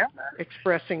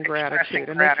expressing gratitude,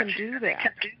 and they can do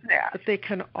that. But they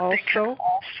can also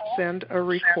send a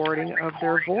recording of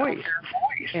their voice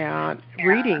and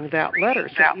reading that letter.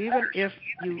 So even if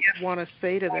you want to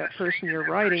say to that person you're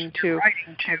writing to,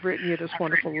 I've written you this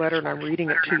wonderful letter and I'm reading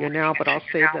it to you now, but I'll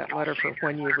save that letter for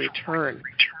when you return.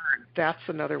 That's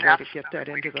another way to get that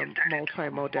into the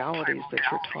multi-modalities that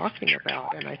you're talking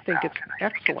about, and I think it's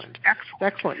excellent.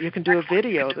 Excellent. You can do a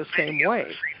video the same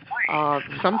way.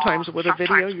 Sometimes with a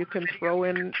video you can throw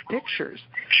in pictures.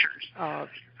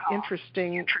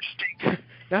 Interesting.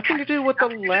 Nothing to do with the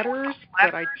letters,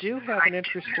 but I do have an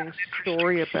interesting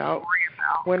story about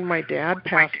when my dad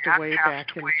passed away back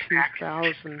in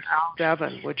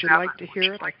 2007. Would you like to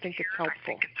hear it? I think it's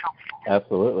helpful.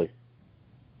 Absolutely.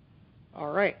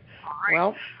 All right.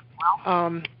 Well,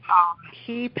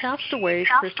 he passed away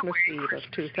Christmas Eve of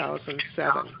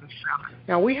 2007.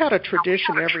 Now, we had a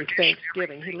tradition every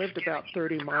Thanksgiving. He lived about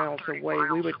 30 miles away.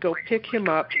 We would go pick him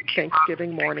up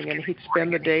Thanksgiving morning, and he'd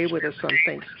spend the day with us on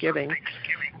Thanksgiving,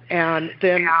 and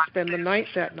then spend the night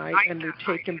that night, and we'd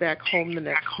take him back home the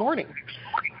next morning.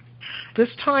 This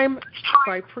time,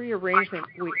 by prearrangement,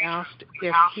 we asked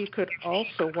if he could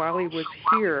also, while he was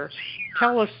here,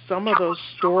 tell us some of those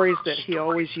stories that he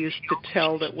always used to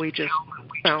tell that we just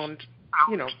found,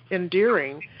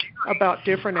 endearing about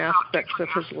different aspects of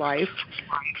his life.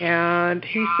 And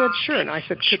he said, sure. And I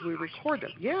said, could we record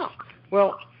them? Yeah.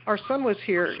 Well, our son was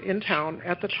here in town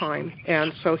at the time,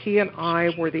 and so he and I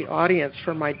were the audience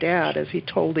for my dad as he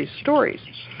told these stories.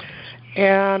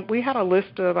 And we had a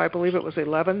list of, I believe it was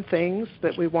 11 things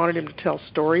that we wanted him to tell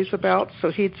stories about.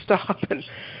 So he'd stop and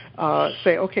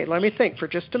say, okay, let me think for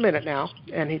just a minute now.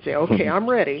 And he'd say, okay, I'm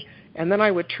ready. And then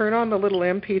I would turn on the little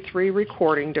MP3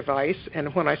 recording device,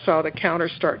 and when I saw the counter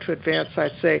start to advance,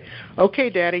 I'd say, okay,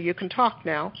 Daddy, you can talk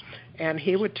now. And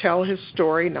he would tell his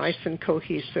story nice and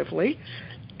cohesively.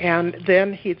 And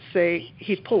then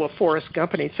he'd pull a Forrest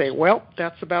Gump and he'd say, well,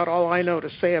 that's about all I know to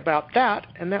say about that.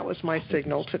 And that was my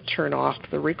signal to turn off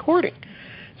the recording.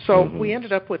 So we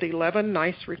ended up with 11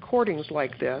 nice recordings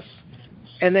like this.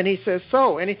 And then he says,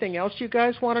 so anything else you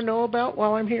guys want to know about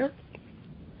while I'm here?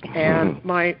 And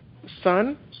my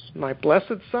son, my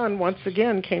blessed son, once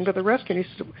again came to the rescue. And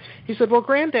he said, well,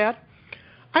 Granddad,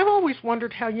 I've always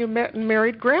wondered how you met and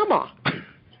married Grandma.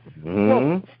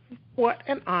 Well, what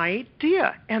an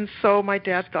idea. And so my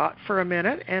dad thought for a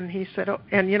minute, and he said, oh,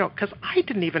 and because I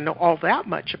didn't even know all that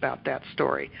much about that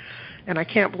story. And I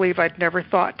can't believe I'd never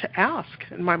thought to ask.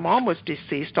 And my mom was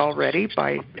deceased already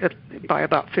by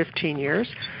about 15 years.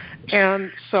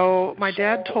 And so my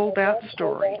dad told that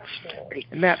story,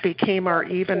 and that became our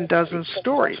even dozen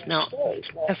stories. Now,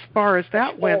 as far as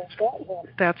that went,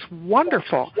 that's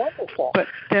wonderful. But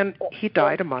then he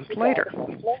died a month later.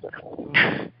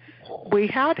 We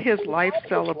had his life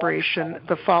celebration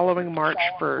the following March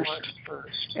 1st,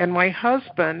 and my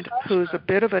husband, who's a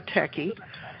bit of a techie,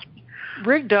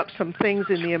 rigged up some things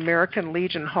in the American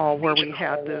Legion Hall where we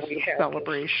had this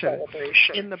celebration.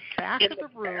 In the back of the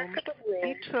room,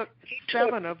 he took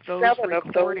 7 of those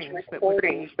recordings that would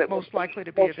be most likely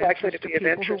to be of interest to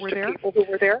people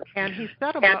who were there, and he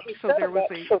set them up so there was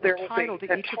a title to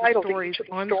each of the stories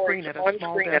on screen at a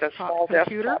small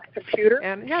desktop computer,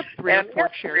 and he had 3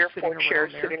 or 4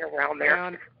 chairs sitting around there.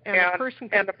 And the person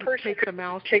could take the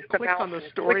mouse and click on the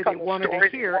story they wanted to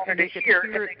hear, and they could hear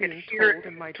it being told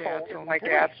in my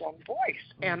dad's own voice.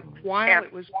 And while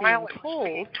it was being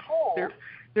told,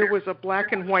 there was a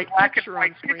black and white picture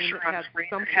on screen that had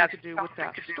something to do with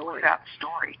that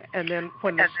story. And then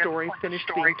when the story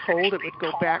finished being told, it would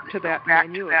go back to that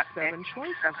menu of 7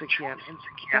 choices again. And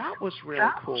that was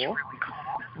really cool.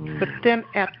 But then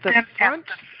at the front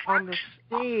on the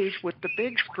stage with the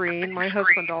big screen, my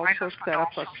husband also set up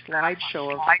a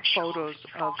slideshow of photos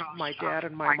of my dad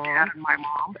and my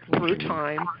mom through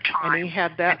time, and he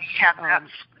had that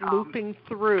looping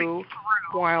through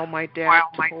while my dad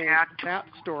told that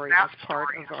story as part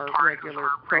of our regular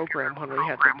program when we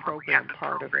had the program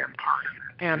part of it.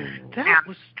 And that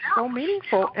was so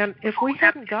meaningful. And if we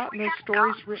hadn't gotten those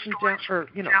stories written down or,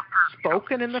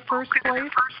 spoken in the first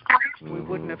place, we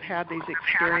wouldn't have had these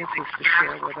experiences to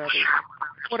share with others.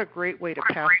 What a great way to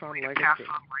pass on legacy.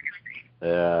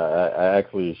 Yeah, I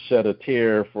actually shed a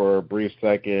tear for a brief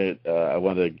second. I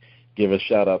want to give a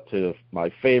shout-out to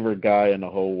my favorite guy in the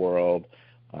whole world,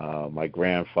 my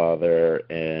grandfather,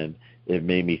 and it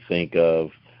made me think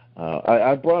of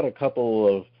I brought a couple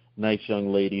of nice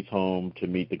young ladies home to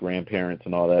meet the grandparents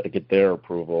and all that to get their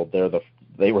approval.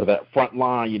 They were that front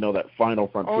line, that final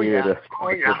frontier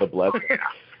to the blessing.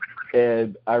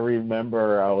 And I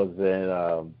remember I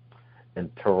was in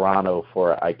Toronto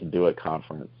for an I Can Do It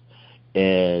conference,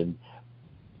 and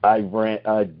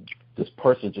this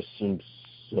person just seemed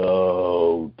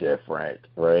so different,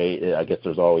 right? I guess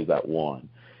there's always that one.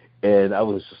 And I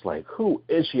was just like, who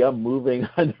is she? I'm moving.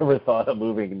 I never thought of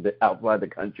moving outside the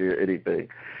country or anything.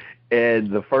 And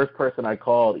the first person I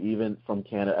called, even from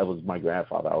Canada, was my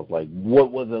grandfather. I was like,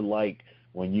 what was it like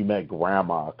when you met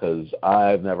Grandma? Because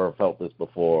I've never felt this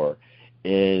before.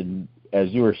 And as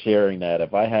you were sharing that,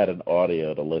 if I had an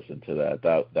audio to listen to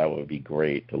that would be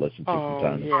great to listen to from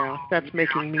time to time. Oh, yeah. That's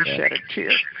making me shed a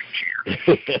tear.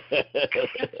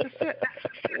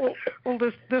 Well,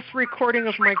 this recording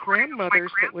of my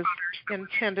grandmother's that was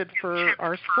intended for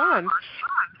our son,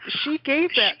 she gave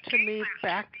that to me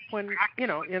back when,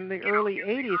 in the early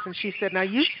 80s, and she said, now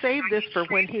you save this for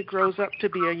when he grows up to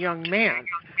be a young man.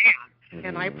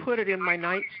 And I put it in my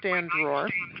nightstand drawer.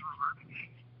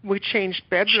 We changed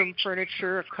bedroom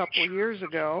furniture a couple years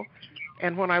ago,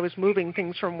 and when I was moving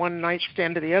things from one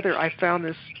nightstand to the other, I found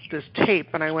this tape,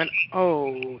 and I went,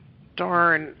 oh,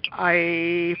 darn,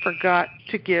 I forgot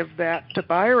to give that to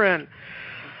Byron.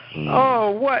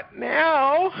 Oh, what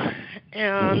now?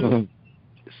 And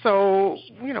so,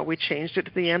 we changed it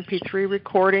to the MP3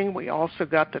 recording. We also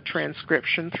got the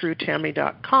transcription through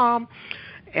Tammy.com,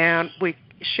 and we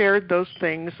shared those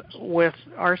things with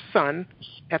our son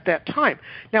at that time.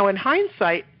 Now, in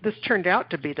hindsight, this turned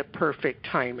out to be the perfect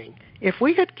timing. If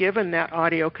we had given that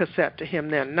audio cassette to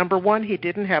him then, number one, he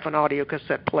didn't have an audio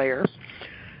cassette player.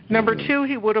 Number two,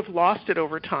 he would have lost it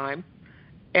over time,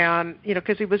 and,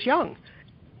 because he was young.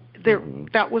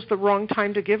 that was the wrong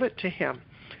time to give it to him.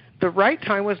 The right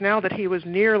time was now that he was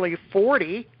nearly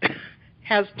 40,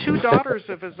 has 2 daughters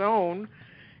of his own,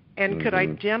 and could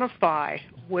identify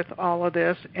with all of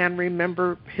this and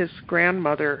remember his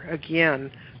grandmother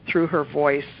again through her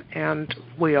voice. And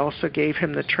we also gave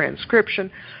him the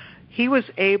transcription. He was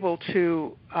able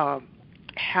to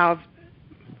have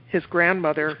his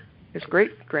grandmother, his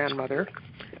great-grandmother,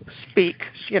 speak.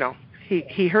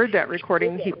 He heard that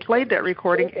recording, he played that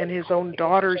recording, and his own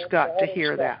daughters got to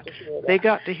hear that. They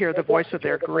got to hear the voice of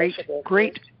their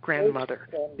great-great-grandmother.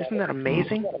 Isn't that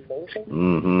amazing?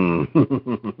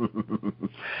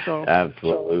 So,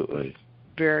 absolutely.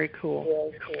 Very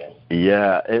cool.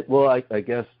 Yeah. I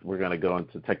guess we're going to go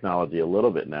into technology a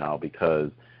little bit now, because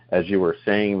as you were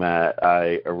saying that,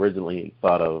 I originally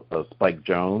thought of Spike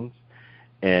Jonze.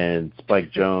 And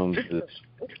Spike Jonze is,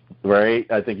 right?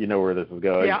 I think you know where this is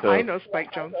going. Yeah, I know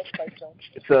Spike Jonze.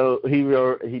 So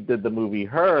he did the movie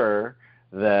Her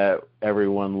that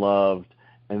everyone loved.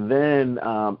 And then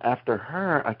after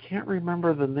Her, I can't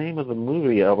remember the name of the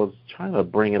movie. I was trying to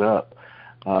bring it up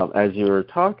as you were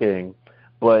talking.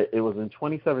 But it was in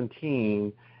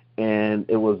 2017, and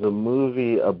it was a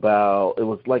movie about, it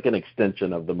was like an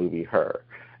extension of the movie Her.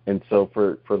 And so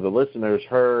for the listeners,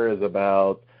 Her is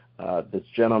about this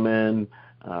gentleman,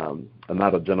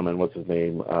 not a gentleman, what's his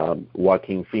name,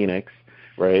 Joaquin Phoenix,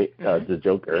 right, the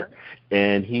Joker,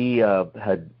 and he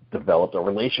had developed a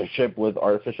relationship with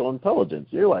artificial intelligence.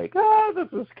 You're like, this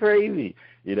is crazy.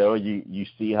 You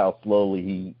see how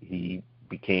slowly he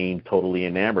became totally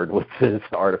enamored with his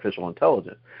artificial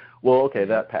intelligence. Well, okay,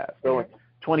 that passed. So in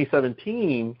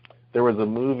 2017, there was a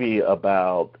movie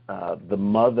about the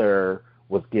mother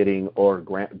was getting older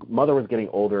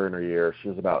in her years. She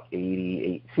was about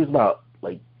 88. She was about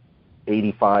like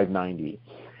 85, 90.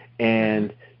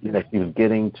 And she was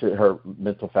getting to, her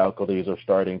mental faculties are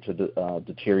starting to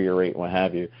deteriorate and what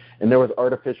have you. And there was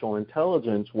artificial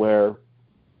intelligence where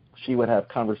she would have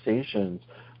conversations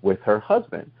with her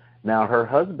husband. Now, her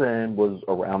husband was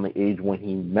around the age when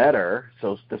he met her,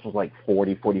 so this was like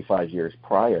 40, 45 years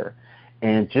prior.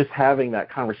 And just having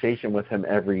that conversation with him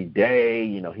every day,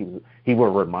 he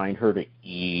would remind her to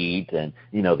eat and,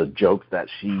 the jokes that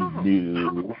she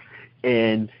knew.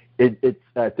 And it's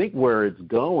I think where it's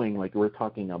going, like we're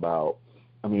talking about,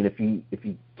 I mean, if you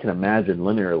can imagine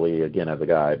linearly, again, as a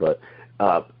guy, but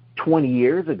 20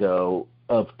 years ago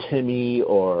of Timmy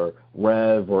or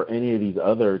Rev or any of these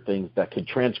other things that could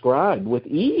transcribe with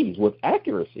ease, with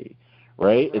accuracy,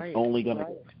 right? It's only going to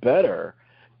get better.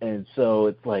 And so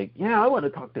it's like, I want to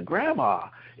talk to Grandma.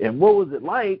 And what was it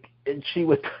like? And she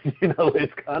would,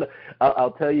 it's kind of,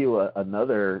 I'll tell you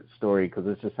another story, because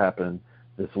this just happened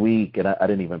this week, and I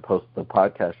didn't even post the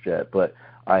podcast yet, but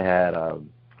I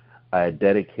had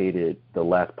dedicated the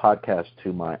last podcast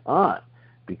to my aunt,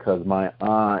 because my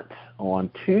aunt on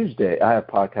Tuesday, I have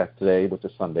podcast today, which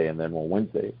is Sunday, and then on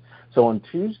Wednesday. So on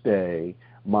Tuesday,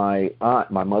 my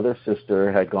aunt, my mother's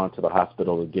sister, had gone to the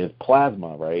hospital to give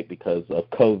plasma, right, because of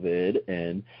COVID,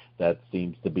 and that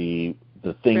seems to be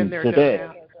the thing today,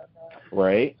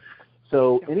 right?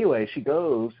 So anyway, she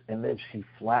goes, and then she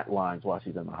flatlines while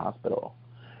she's in the hospital.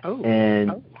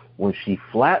 And when she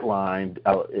flatlined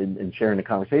in sharing the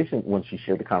conversation, when she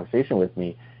shared the conversation with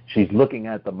me, she's looking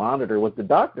at the monitor with the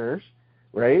doctors,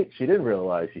 right? She didn't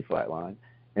realize she flatlined.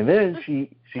 And then she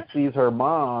sees her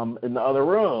mom in the other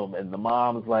room, and the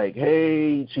mom's like,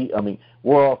 hey,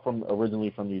 we're all originally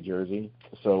from New Jersey,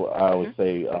 so I would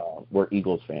say we're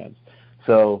Eagles fans.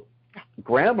 So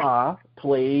Grandma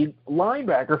played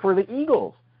linebacker for the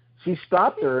Eagles. She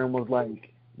stopped her and was like,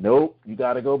 nope, you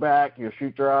got to go back. You'll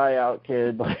shoot your eye out,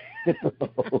 kid,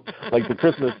 like the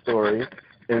Christmas Story,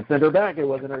 and send her back. It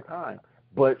wasn't her time.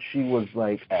 But she was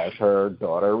like, as her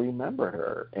daughter remembered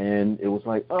her. And it was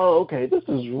like, oh, okay, this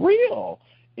is real.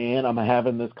 And I'm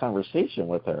having this conversation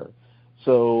with her.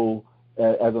 So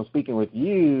as I'm speaking with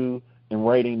you and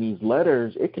writing these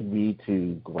letters, it could be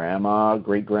to grandma,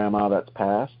 great-grandma that's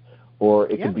passed, or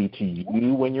it could be to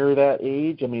you when you're that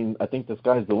age. I mean, I think the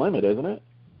sky's the limit, isn't it?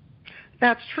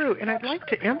 That's true. And I'd like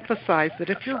to emphasize that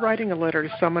if you're writing a letter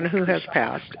to someone who has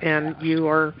passed and you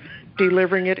are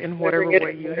delivering it in whatever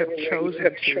way you have chosen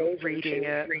to, reading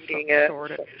it,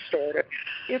 stored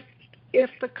it. If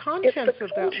the contents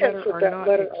of that letter are not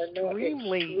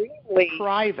extremely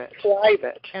private,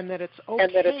 and that it's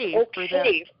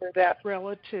okay for that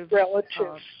relative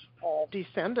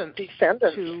descendant to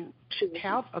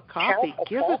have a copy,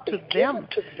 give it to them,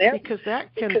 because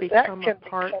that can become a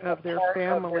part of their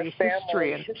family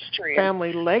history and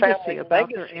family legacy about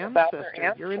their ancestors.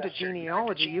 You're into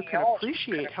genealogy, you can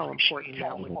appreciate how important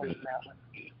that would be.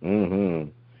 Mm-hmm.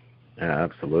 Yeah,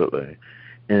 absolutely.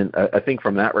 And I think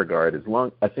from that regard,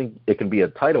 I think it can be a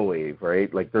tidal wave,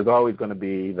 right? Like there's always going to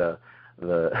be the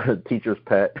teacher's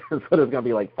pet, so there's going to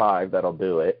be like 5 that'll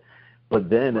do it. But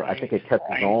then I think it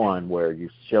catches on where you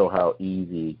show how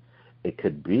easy it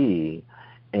could be.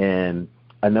 And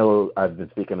I know I've been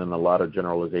speaking in a lot of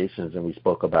generalizations, and we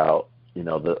spoke about,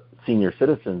 the senior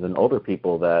citizens and older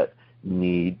people that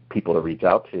need people to reach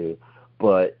out to.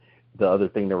 But the other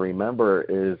thing to remember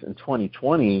is in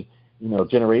 2020,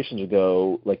 generations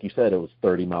ago, like you said, it was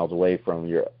 30 miles away from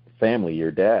your family,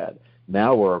 your dad.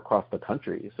 Now we're across the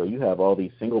country. So you have all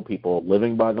these single people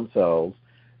living by themselves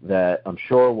that I'm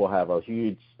sure will have a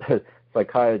huge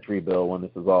psychiatry bill when this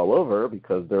is all over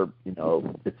because they're,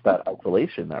 it's that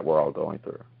isolation that we're all going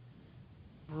through.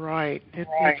 Right. It's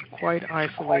quite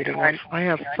isolating. I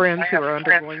have friends who are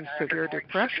undergoing severe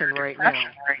depression right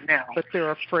now, but they're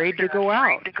afraid to go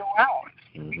out.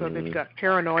 So they've got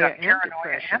paranoia and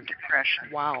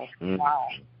depression. Wow.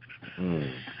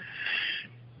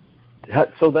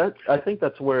 So I think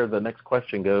that's where the next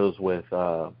question goes with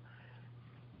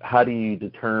how do you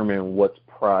determine what's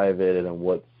private and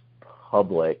what's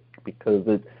public? Because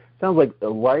it sounds like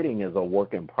writing is a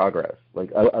work in progress.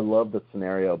 Like I love the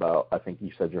scenario about, I think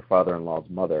you said your father-in-law's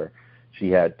mother. She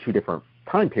had 2 different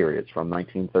time periods from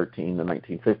 1913 to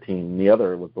 1915. The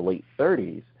other was the late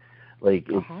 30s. Like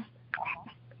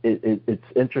it's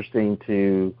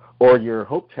interesting or your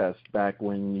hope test back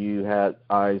when you had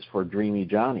eyes for Dreamy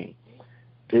Johnny.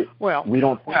 We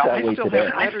don't think that way today. I still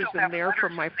have letters in there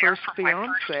from my first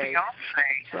fiance.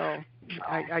 So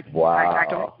I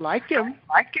don't like him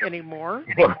anymore.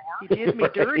 He did me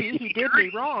dirty. He did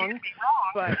me wrong.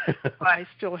 But I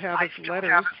still have his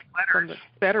letters from the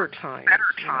better times.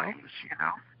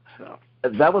 So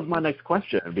that was my next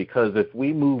question, because if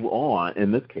we move on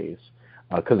in this case,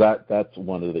 because that's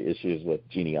one of the issues with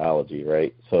genealogy,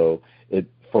 right? So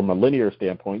from a linear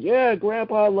standpoint,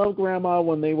 Grandpa loved Grandma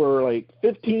when they were like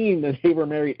 15 and they were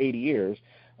married 80 years.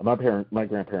 My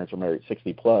grandparents were married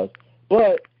 60 plus.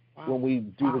 But when we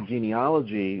do the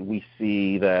genealogy, we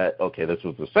see that, okay, this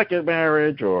was the second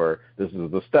marriage, or this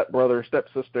is the stepbrother,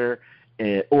 stepsister,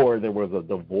 or there was a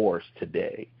divorce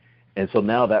today. And so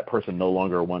now that person no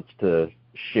longer wants to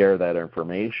share that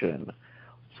information.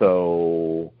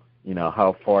 So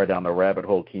how far down the rabbit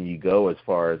hole can you go as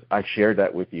far as, I shared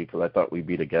that with you because I thought we'd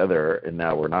be together, and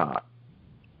now we're not?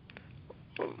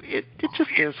 It just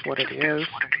is what it is.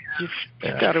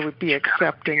 You've got to be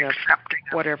accepting of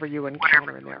whatever you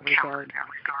encounter in that regard.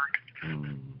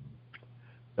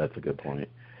 That's a good point.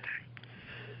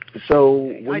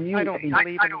 So I don't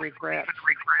believe in regret.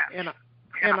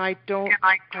 And I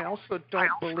also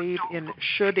don't believe in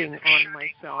shoulding on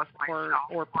myself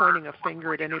or pointing a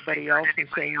finger at anybody else and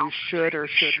saying you should or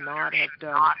should not have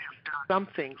done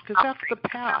something, because that's the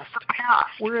past.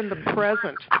 We're in the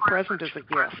present. The present is a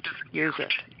gift. Use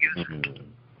it. Mm-hmm.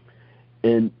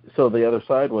 And so the other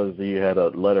side was you had a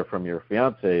letter from your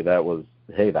fiance that was,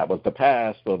 hey, that was the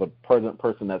past. So the present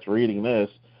person that's reading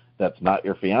this, that's not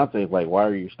your fiance, is like, why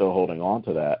are you still holding on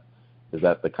to that? Is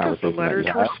that the conversation the letters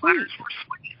that you were have? Sweet.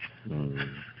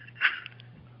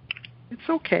 It's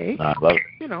okay. I love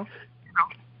it.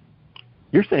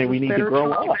 You're saying we need to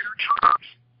grow up.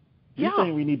 You're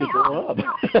saying we need to grow up.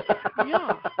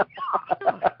 Yeah.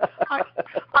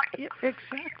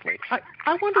 Exactly.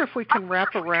 I wonder if we can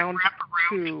wrap around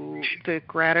to the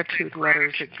gratitude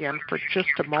letters again for just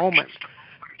a moment.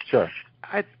 Sure.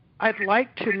 I'd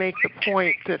like to make the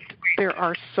point that there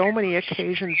are so many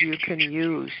occasions you can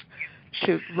use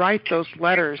to write those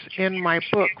letters in my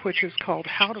book, which is called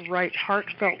How to Write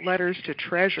Heartfelt Letters to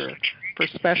Treasure for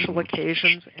Special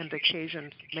Occasions and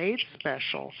Occasions Made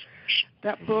Special.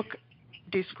 That book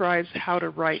describes how to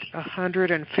write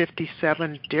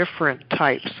 157 different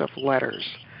types of letters.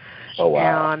 Oh,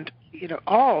 wow. And,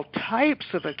 all types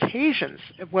of occasions,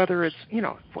 whether it's,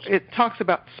 it talks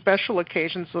about special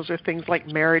occasions. Those are things like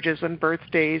marriages and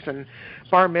birthdays and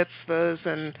bar mitzvahs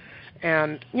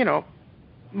and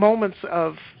moments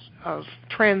of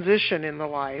transition in the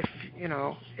life,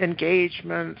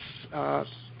 engagements,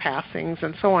 passings,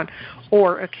 and so on,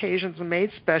 or occasions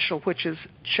made special, which is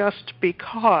just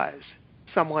because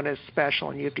someone is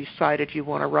special and you've decided you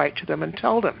want to write to them and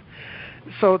tell them.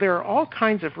 So there are all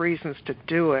kinds of reasons to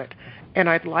do it, and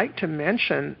I'd like to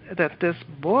mention that this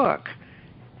book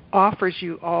offers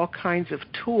you all kinds of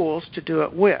tools to do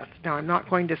it with. Now, I'm not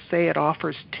going to say it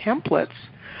offers templates.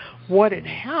 What it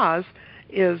has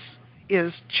is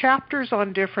chapters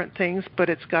on different things, but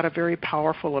it's got a very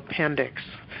powerful appendix.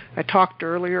 I talked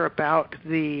earlier about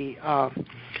the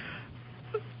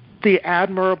the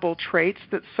admirable traits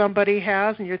that somebody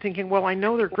has, and you're thinking, well, I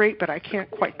know they're great, but I can't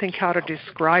quite think how to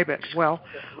describe it. Well,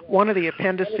 one of the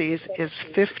appendices is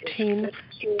 15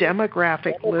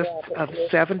 demographic lists of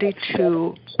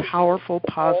 72 powerful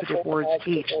positive words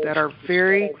each that are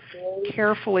very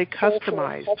carefully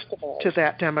customized to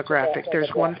that demographic.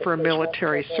 There's one for a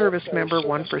military service member,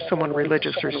 one for someone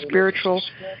religious or spiritual,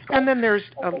 and then there's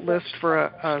a list for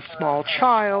a small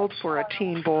child, for a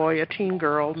teen boy, a teen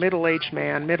girl, middle-aged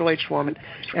man, middle-aged woman,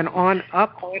 and on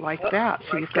up like that.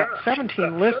 So you've got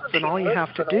 17 lists, and all you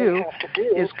have to do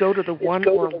is go to the one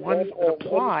or one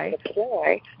apply,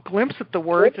 glimpse at the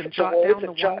words, and jot down the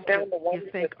ones that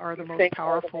you think are the most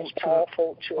powerful to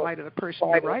apply to the person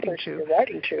you're writing to.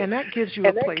 And that gives you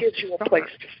a place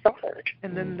to start.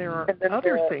 And then there are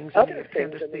other things in the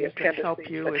appendices that help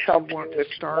you if you want to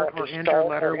start or end your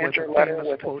letter with a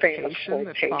famous quotation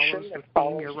that follows the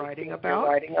theme you're writing about.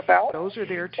 Those are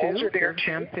there too. They're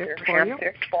handpicked for you.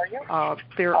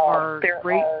 There are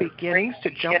great beginnings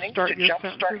to jumpstart your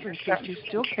sentences in case you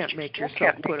still can't make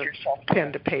yourself put a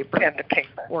pen to paper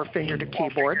or finger to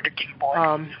keyboard.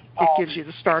 It gives you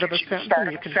the start of a sentence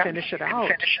and you can finish it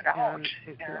out. And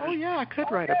oh yeah, I could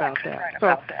write about that.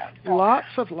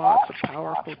 So lots of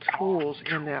powerful tools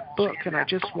in that book, and I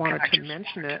just wanted to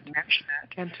mention it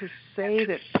and to say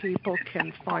that people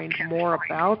can find more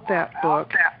about that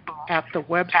book at the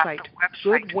website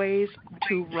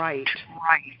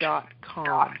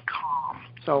goodwaystowrite.com.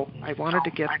 So I wanted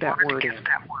to get that word in.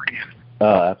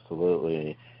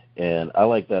 Absolutely. And I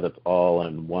like that it's all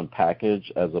in one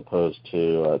package as opposed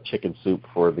to chicken soup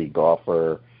for the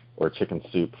golfer or chicken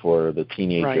soup for the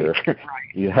teenager. Right.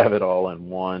 You have it all in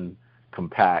one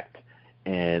compact,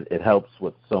 and it helps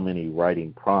with so many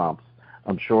writing prompts.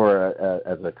 I'm sure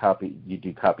as a you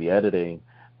do copy editing.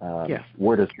 Yes.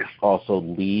 Where does this also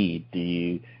lead?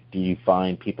 Do you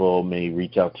find people may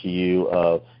reach out to you?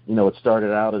 It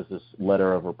started out as this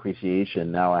letter of appreciation.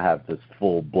 Now I have this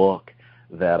full book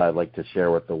that I'd like to share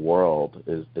with the world.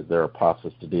 Is there a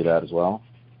process to do that as well?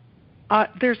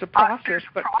 There's a process,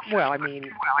 but,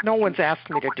 no one's asked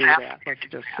me to do that, let's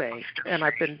just say. And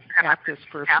I've been at this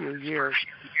for a few years.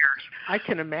 I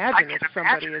can imagine if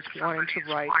somebody is wanting to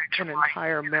write an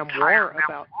entire memoir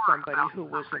about somebody who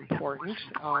was important.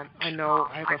 I know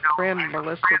I have a friend,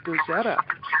 Melissa Guzetta,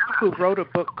 who wrote a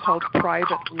book called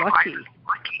Private Lucky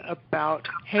about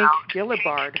Hank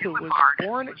Gillibard, who was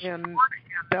born in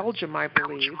Belgium, I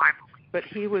believe, but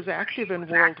he was active in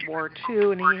World War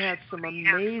II, and he had some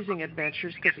amazing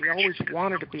adventures because he always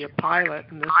wanted to be a pilot,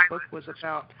 and this book was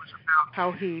about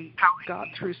how he got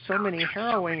through so many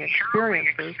harrowing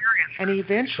experiences, and he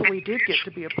eventually did get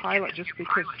to be a pilot just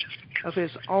because of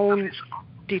his own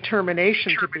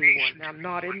determination to be one. Now,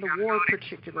 not in the war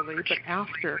particularly, but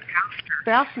after.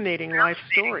 Fascinating life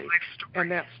story. And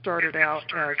that started out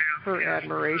as her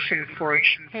admiration for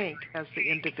Hank as the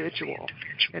individual.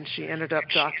 And she ended up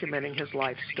documenting his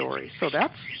life story. So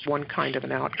that's one kind of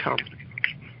an outcome.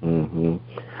 Mm-hmm.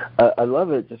 I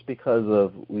love it just because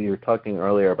of, we were talking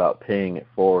earlier about paying it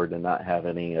forward and not have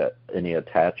any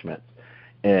attachments.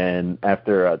 And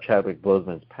after Chadwick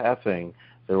Boseman's passing,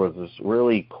 there was this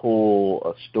really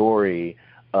cool story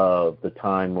of the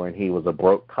time when he was a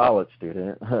broke college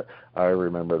student. I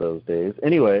remember those days.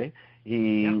 Anyway,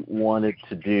 he wanted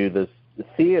to do this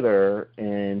theater,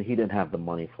 and he didn't have the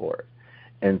money for it.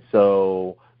 And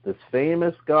so this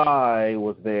famous guy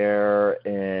was there,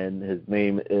 and his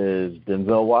name is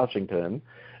Denzel Washington,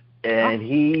 and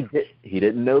he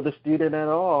didn't know the student at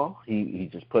all. He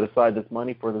just put aside this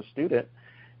money for the student.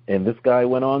 And this guy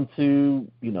went on to,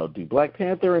 do Black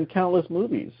Panther and countless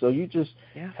movies. So you just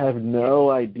have no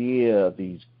idea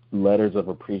these letters of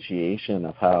appreciation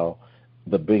of how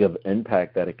the big of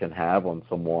impact that it can have on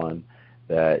someone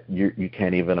that you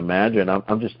can't even imagine.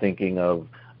 I'm just thinking of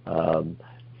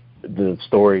the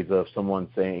stories of someone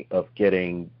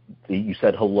you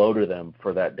said hello to them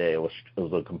for that day. It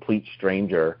was a complete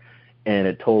stranger, and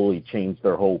it totally changed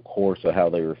their whole course of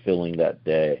how they were feeling that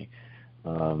day.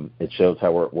 It shows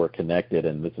how we're connected,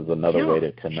 and this is another way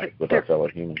to connect with our fellow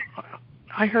humans.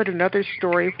 I heard another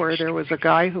story where there was a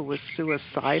guy who was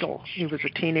suicidal. He was a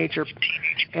teenager,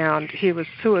 and he was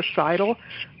suicidal,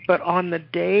 but on the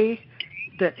day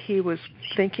that he was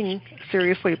thinking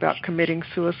seriously about committing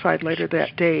suicide later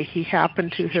that day, he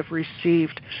happened to have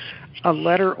received a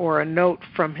letter or a note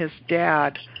from his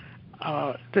dad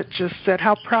that just said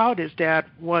how proud his dad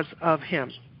was of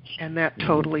him, and that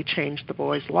totally changed the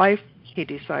boy's life. He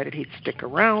decided he'd stick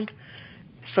around.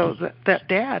 So that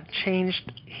dad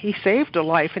he saved a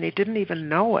life, and he didn't even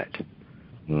know it.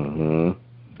 Mm-hmm.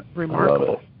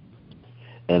 Remarkable.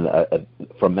 I love it. And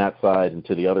from that side and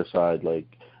to the other side,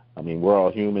 I mean, we're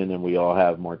all human and we all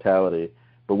have mortality,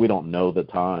 but we don't know the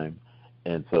time.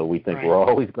 And so we think we're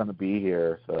always going to be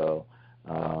here. So,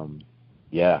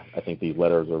 I think these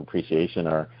letters of appreciation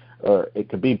or it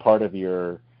could be part of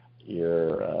your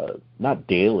not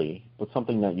daily, but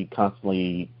something that you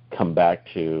constantly come back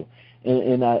to.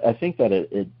 And I think that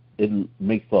it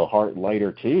makes the heart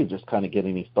lighter too, just kind of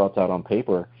getting these thoughts out on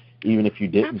paper, even if you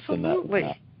didn't send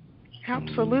that.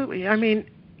 Absolutely. I mean,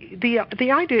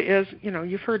 the idea is,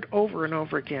 you've heard over and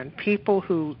over again, people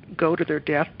who go to their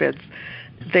deathbeds,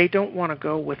 they don't want to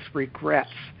go with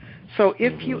regrets. So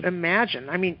if you imagine,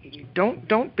 I mean,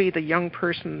 don't be the young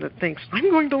person that thinks,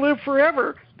 I'm going to live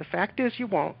forever. The fact is you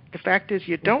won't. The fact is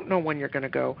you don't know when you're going to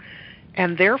go.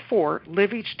 And therefore,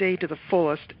 live each day to the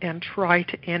fullest and try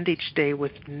to end each day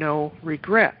with no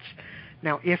regrets.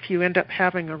 Now, if you end up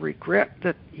having a regret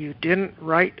that you didn't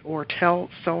write or tell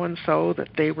so-and-so that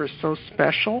they were so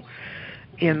special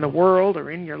in the world or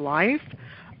in your life,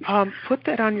 put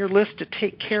that on your list to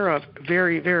take care of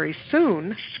very, very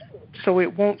soon, so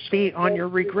it won't be on your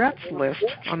regrets list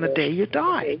on the day you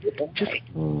die. Just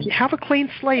have a clean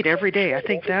slate every day. I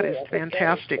think that is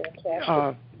fantastic,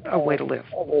 a way to live.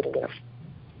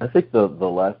 I think the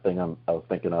last thing I was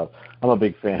thinking of, I'm a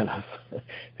big fan of,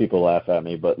 people laugh at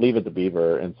me, but Leave It to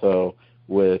Beaver. And so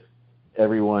with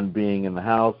everyone being in the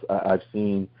house, I've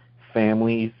seen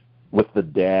families with the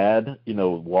dad,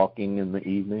 walking in the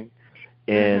evening.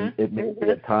 And it makes it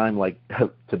a time like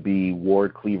to be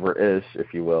Ward Cleaver-ish,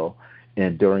 if you will,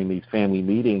 and during these family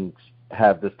meetings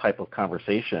have this type of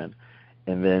conversation.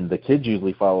 And then the kids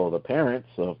usually follow the parents.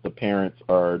 So if the parents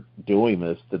are doing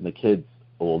this, then the kids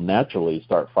will naturally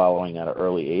start following at an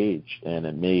early age. And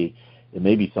it may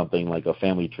be something like a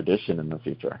family tradition in the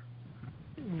future.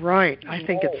 Right. I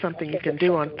think it's something you can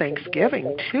do on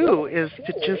Thanksgiving, too, is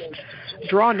to just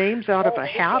draw names out of a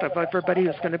hat of everybody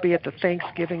who's going to be at the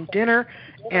Thanksgiving dinner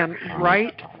and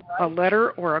write a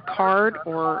letter or a card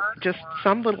or just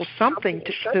some little something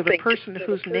to the person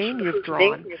whose name you've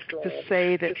drawn to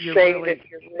say that you're really,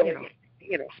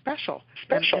 special.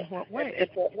 And in what way?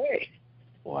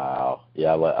 Wow.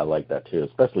 Yeah, I like that, too,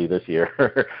 especially this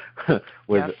year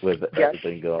with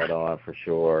everything going on, for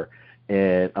sure.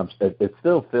 And it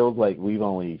still feels like we've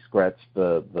only scratched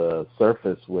the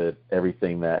surface with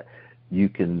everything that you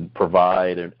can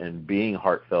provide and being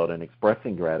heartfelt and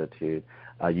expressing gratitude.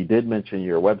 You did mention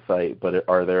your website, but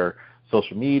are there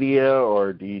social media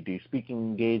or do you do speaking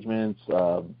engagements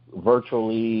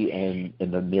virtually and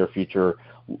in the near future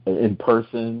in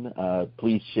person?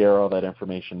 Please share all that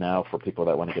information now for people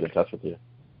that want to get in touch with you.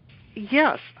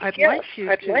 Yes, I'd like you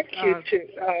to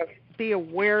be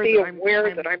aware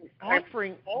that I'm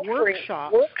offering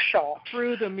workshops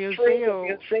through the Museum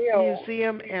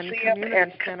and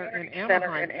Community Center in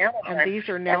Anaheim, and these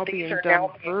are now being done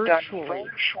virtually.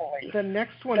 The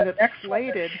next one that's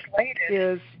slated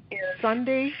is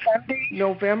Sunday,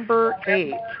 November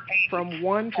 8th, from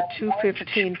 1 to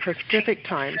 2:15 Pacific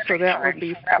time, so that would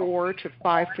be 4 to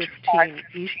 5:15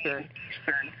 Eastern.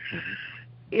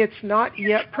 It's not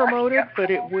yet promoted, but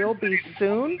it will be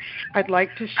soon. I'd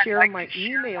like to share my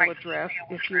email address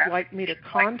if you'd like me to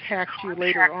contact you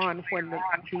later on when the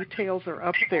details are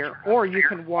up there. Or you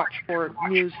can watch for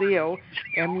Museo,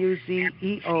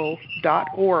 muzeo.org,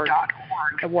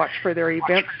 and watch for their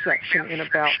events section in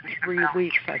about 3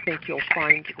 weeks. I think you'll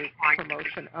find the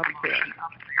promotion up there.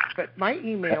 But my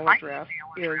email address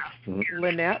is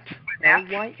Lynette,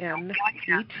 Lynette,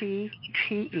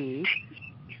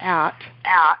 at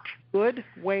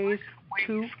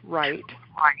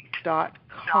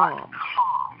goodwaystowrite.com.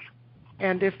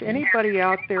 And if anybody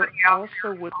out there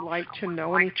also would like to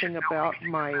know anything about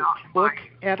my book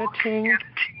editing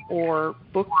or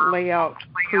book layout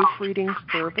proofreading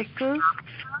services,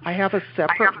 I have a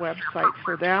separate website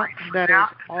for that. That is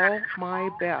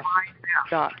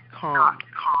allmybest.com.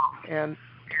 And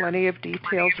plenty of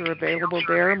details are available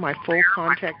there. My full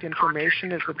contact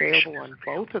information is available on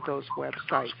both of those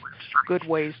websites,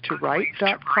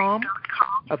 goodwaystowrite.com,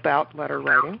 about letter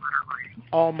writing,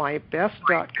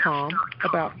 allmybest.com,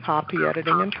 about copy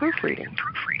editing and proofreading.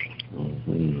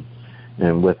 Mm-hmm.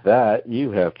 And with that,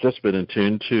 you have just been in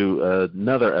tune to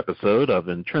another episode of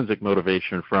Intrinsic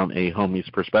Motivation from a Homie's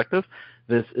Perspective.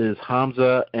 This is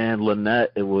Hamza and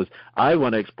Lynette. I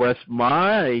want to express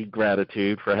my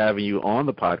gratitude for having you on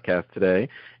the podcast today,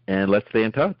 and let's stay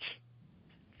in touch.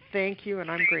 Thank you,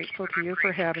 and I'm grateful to you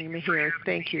for having me here.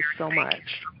 Thank you so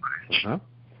much. Uh-huh.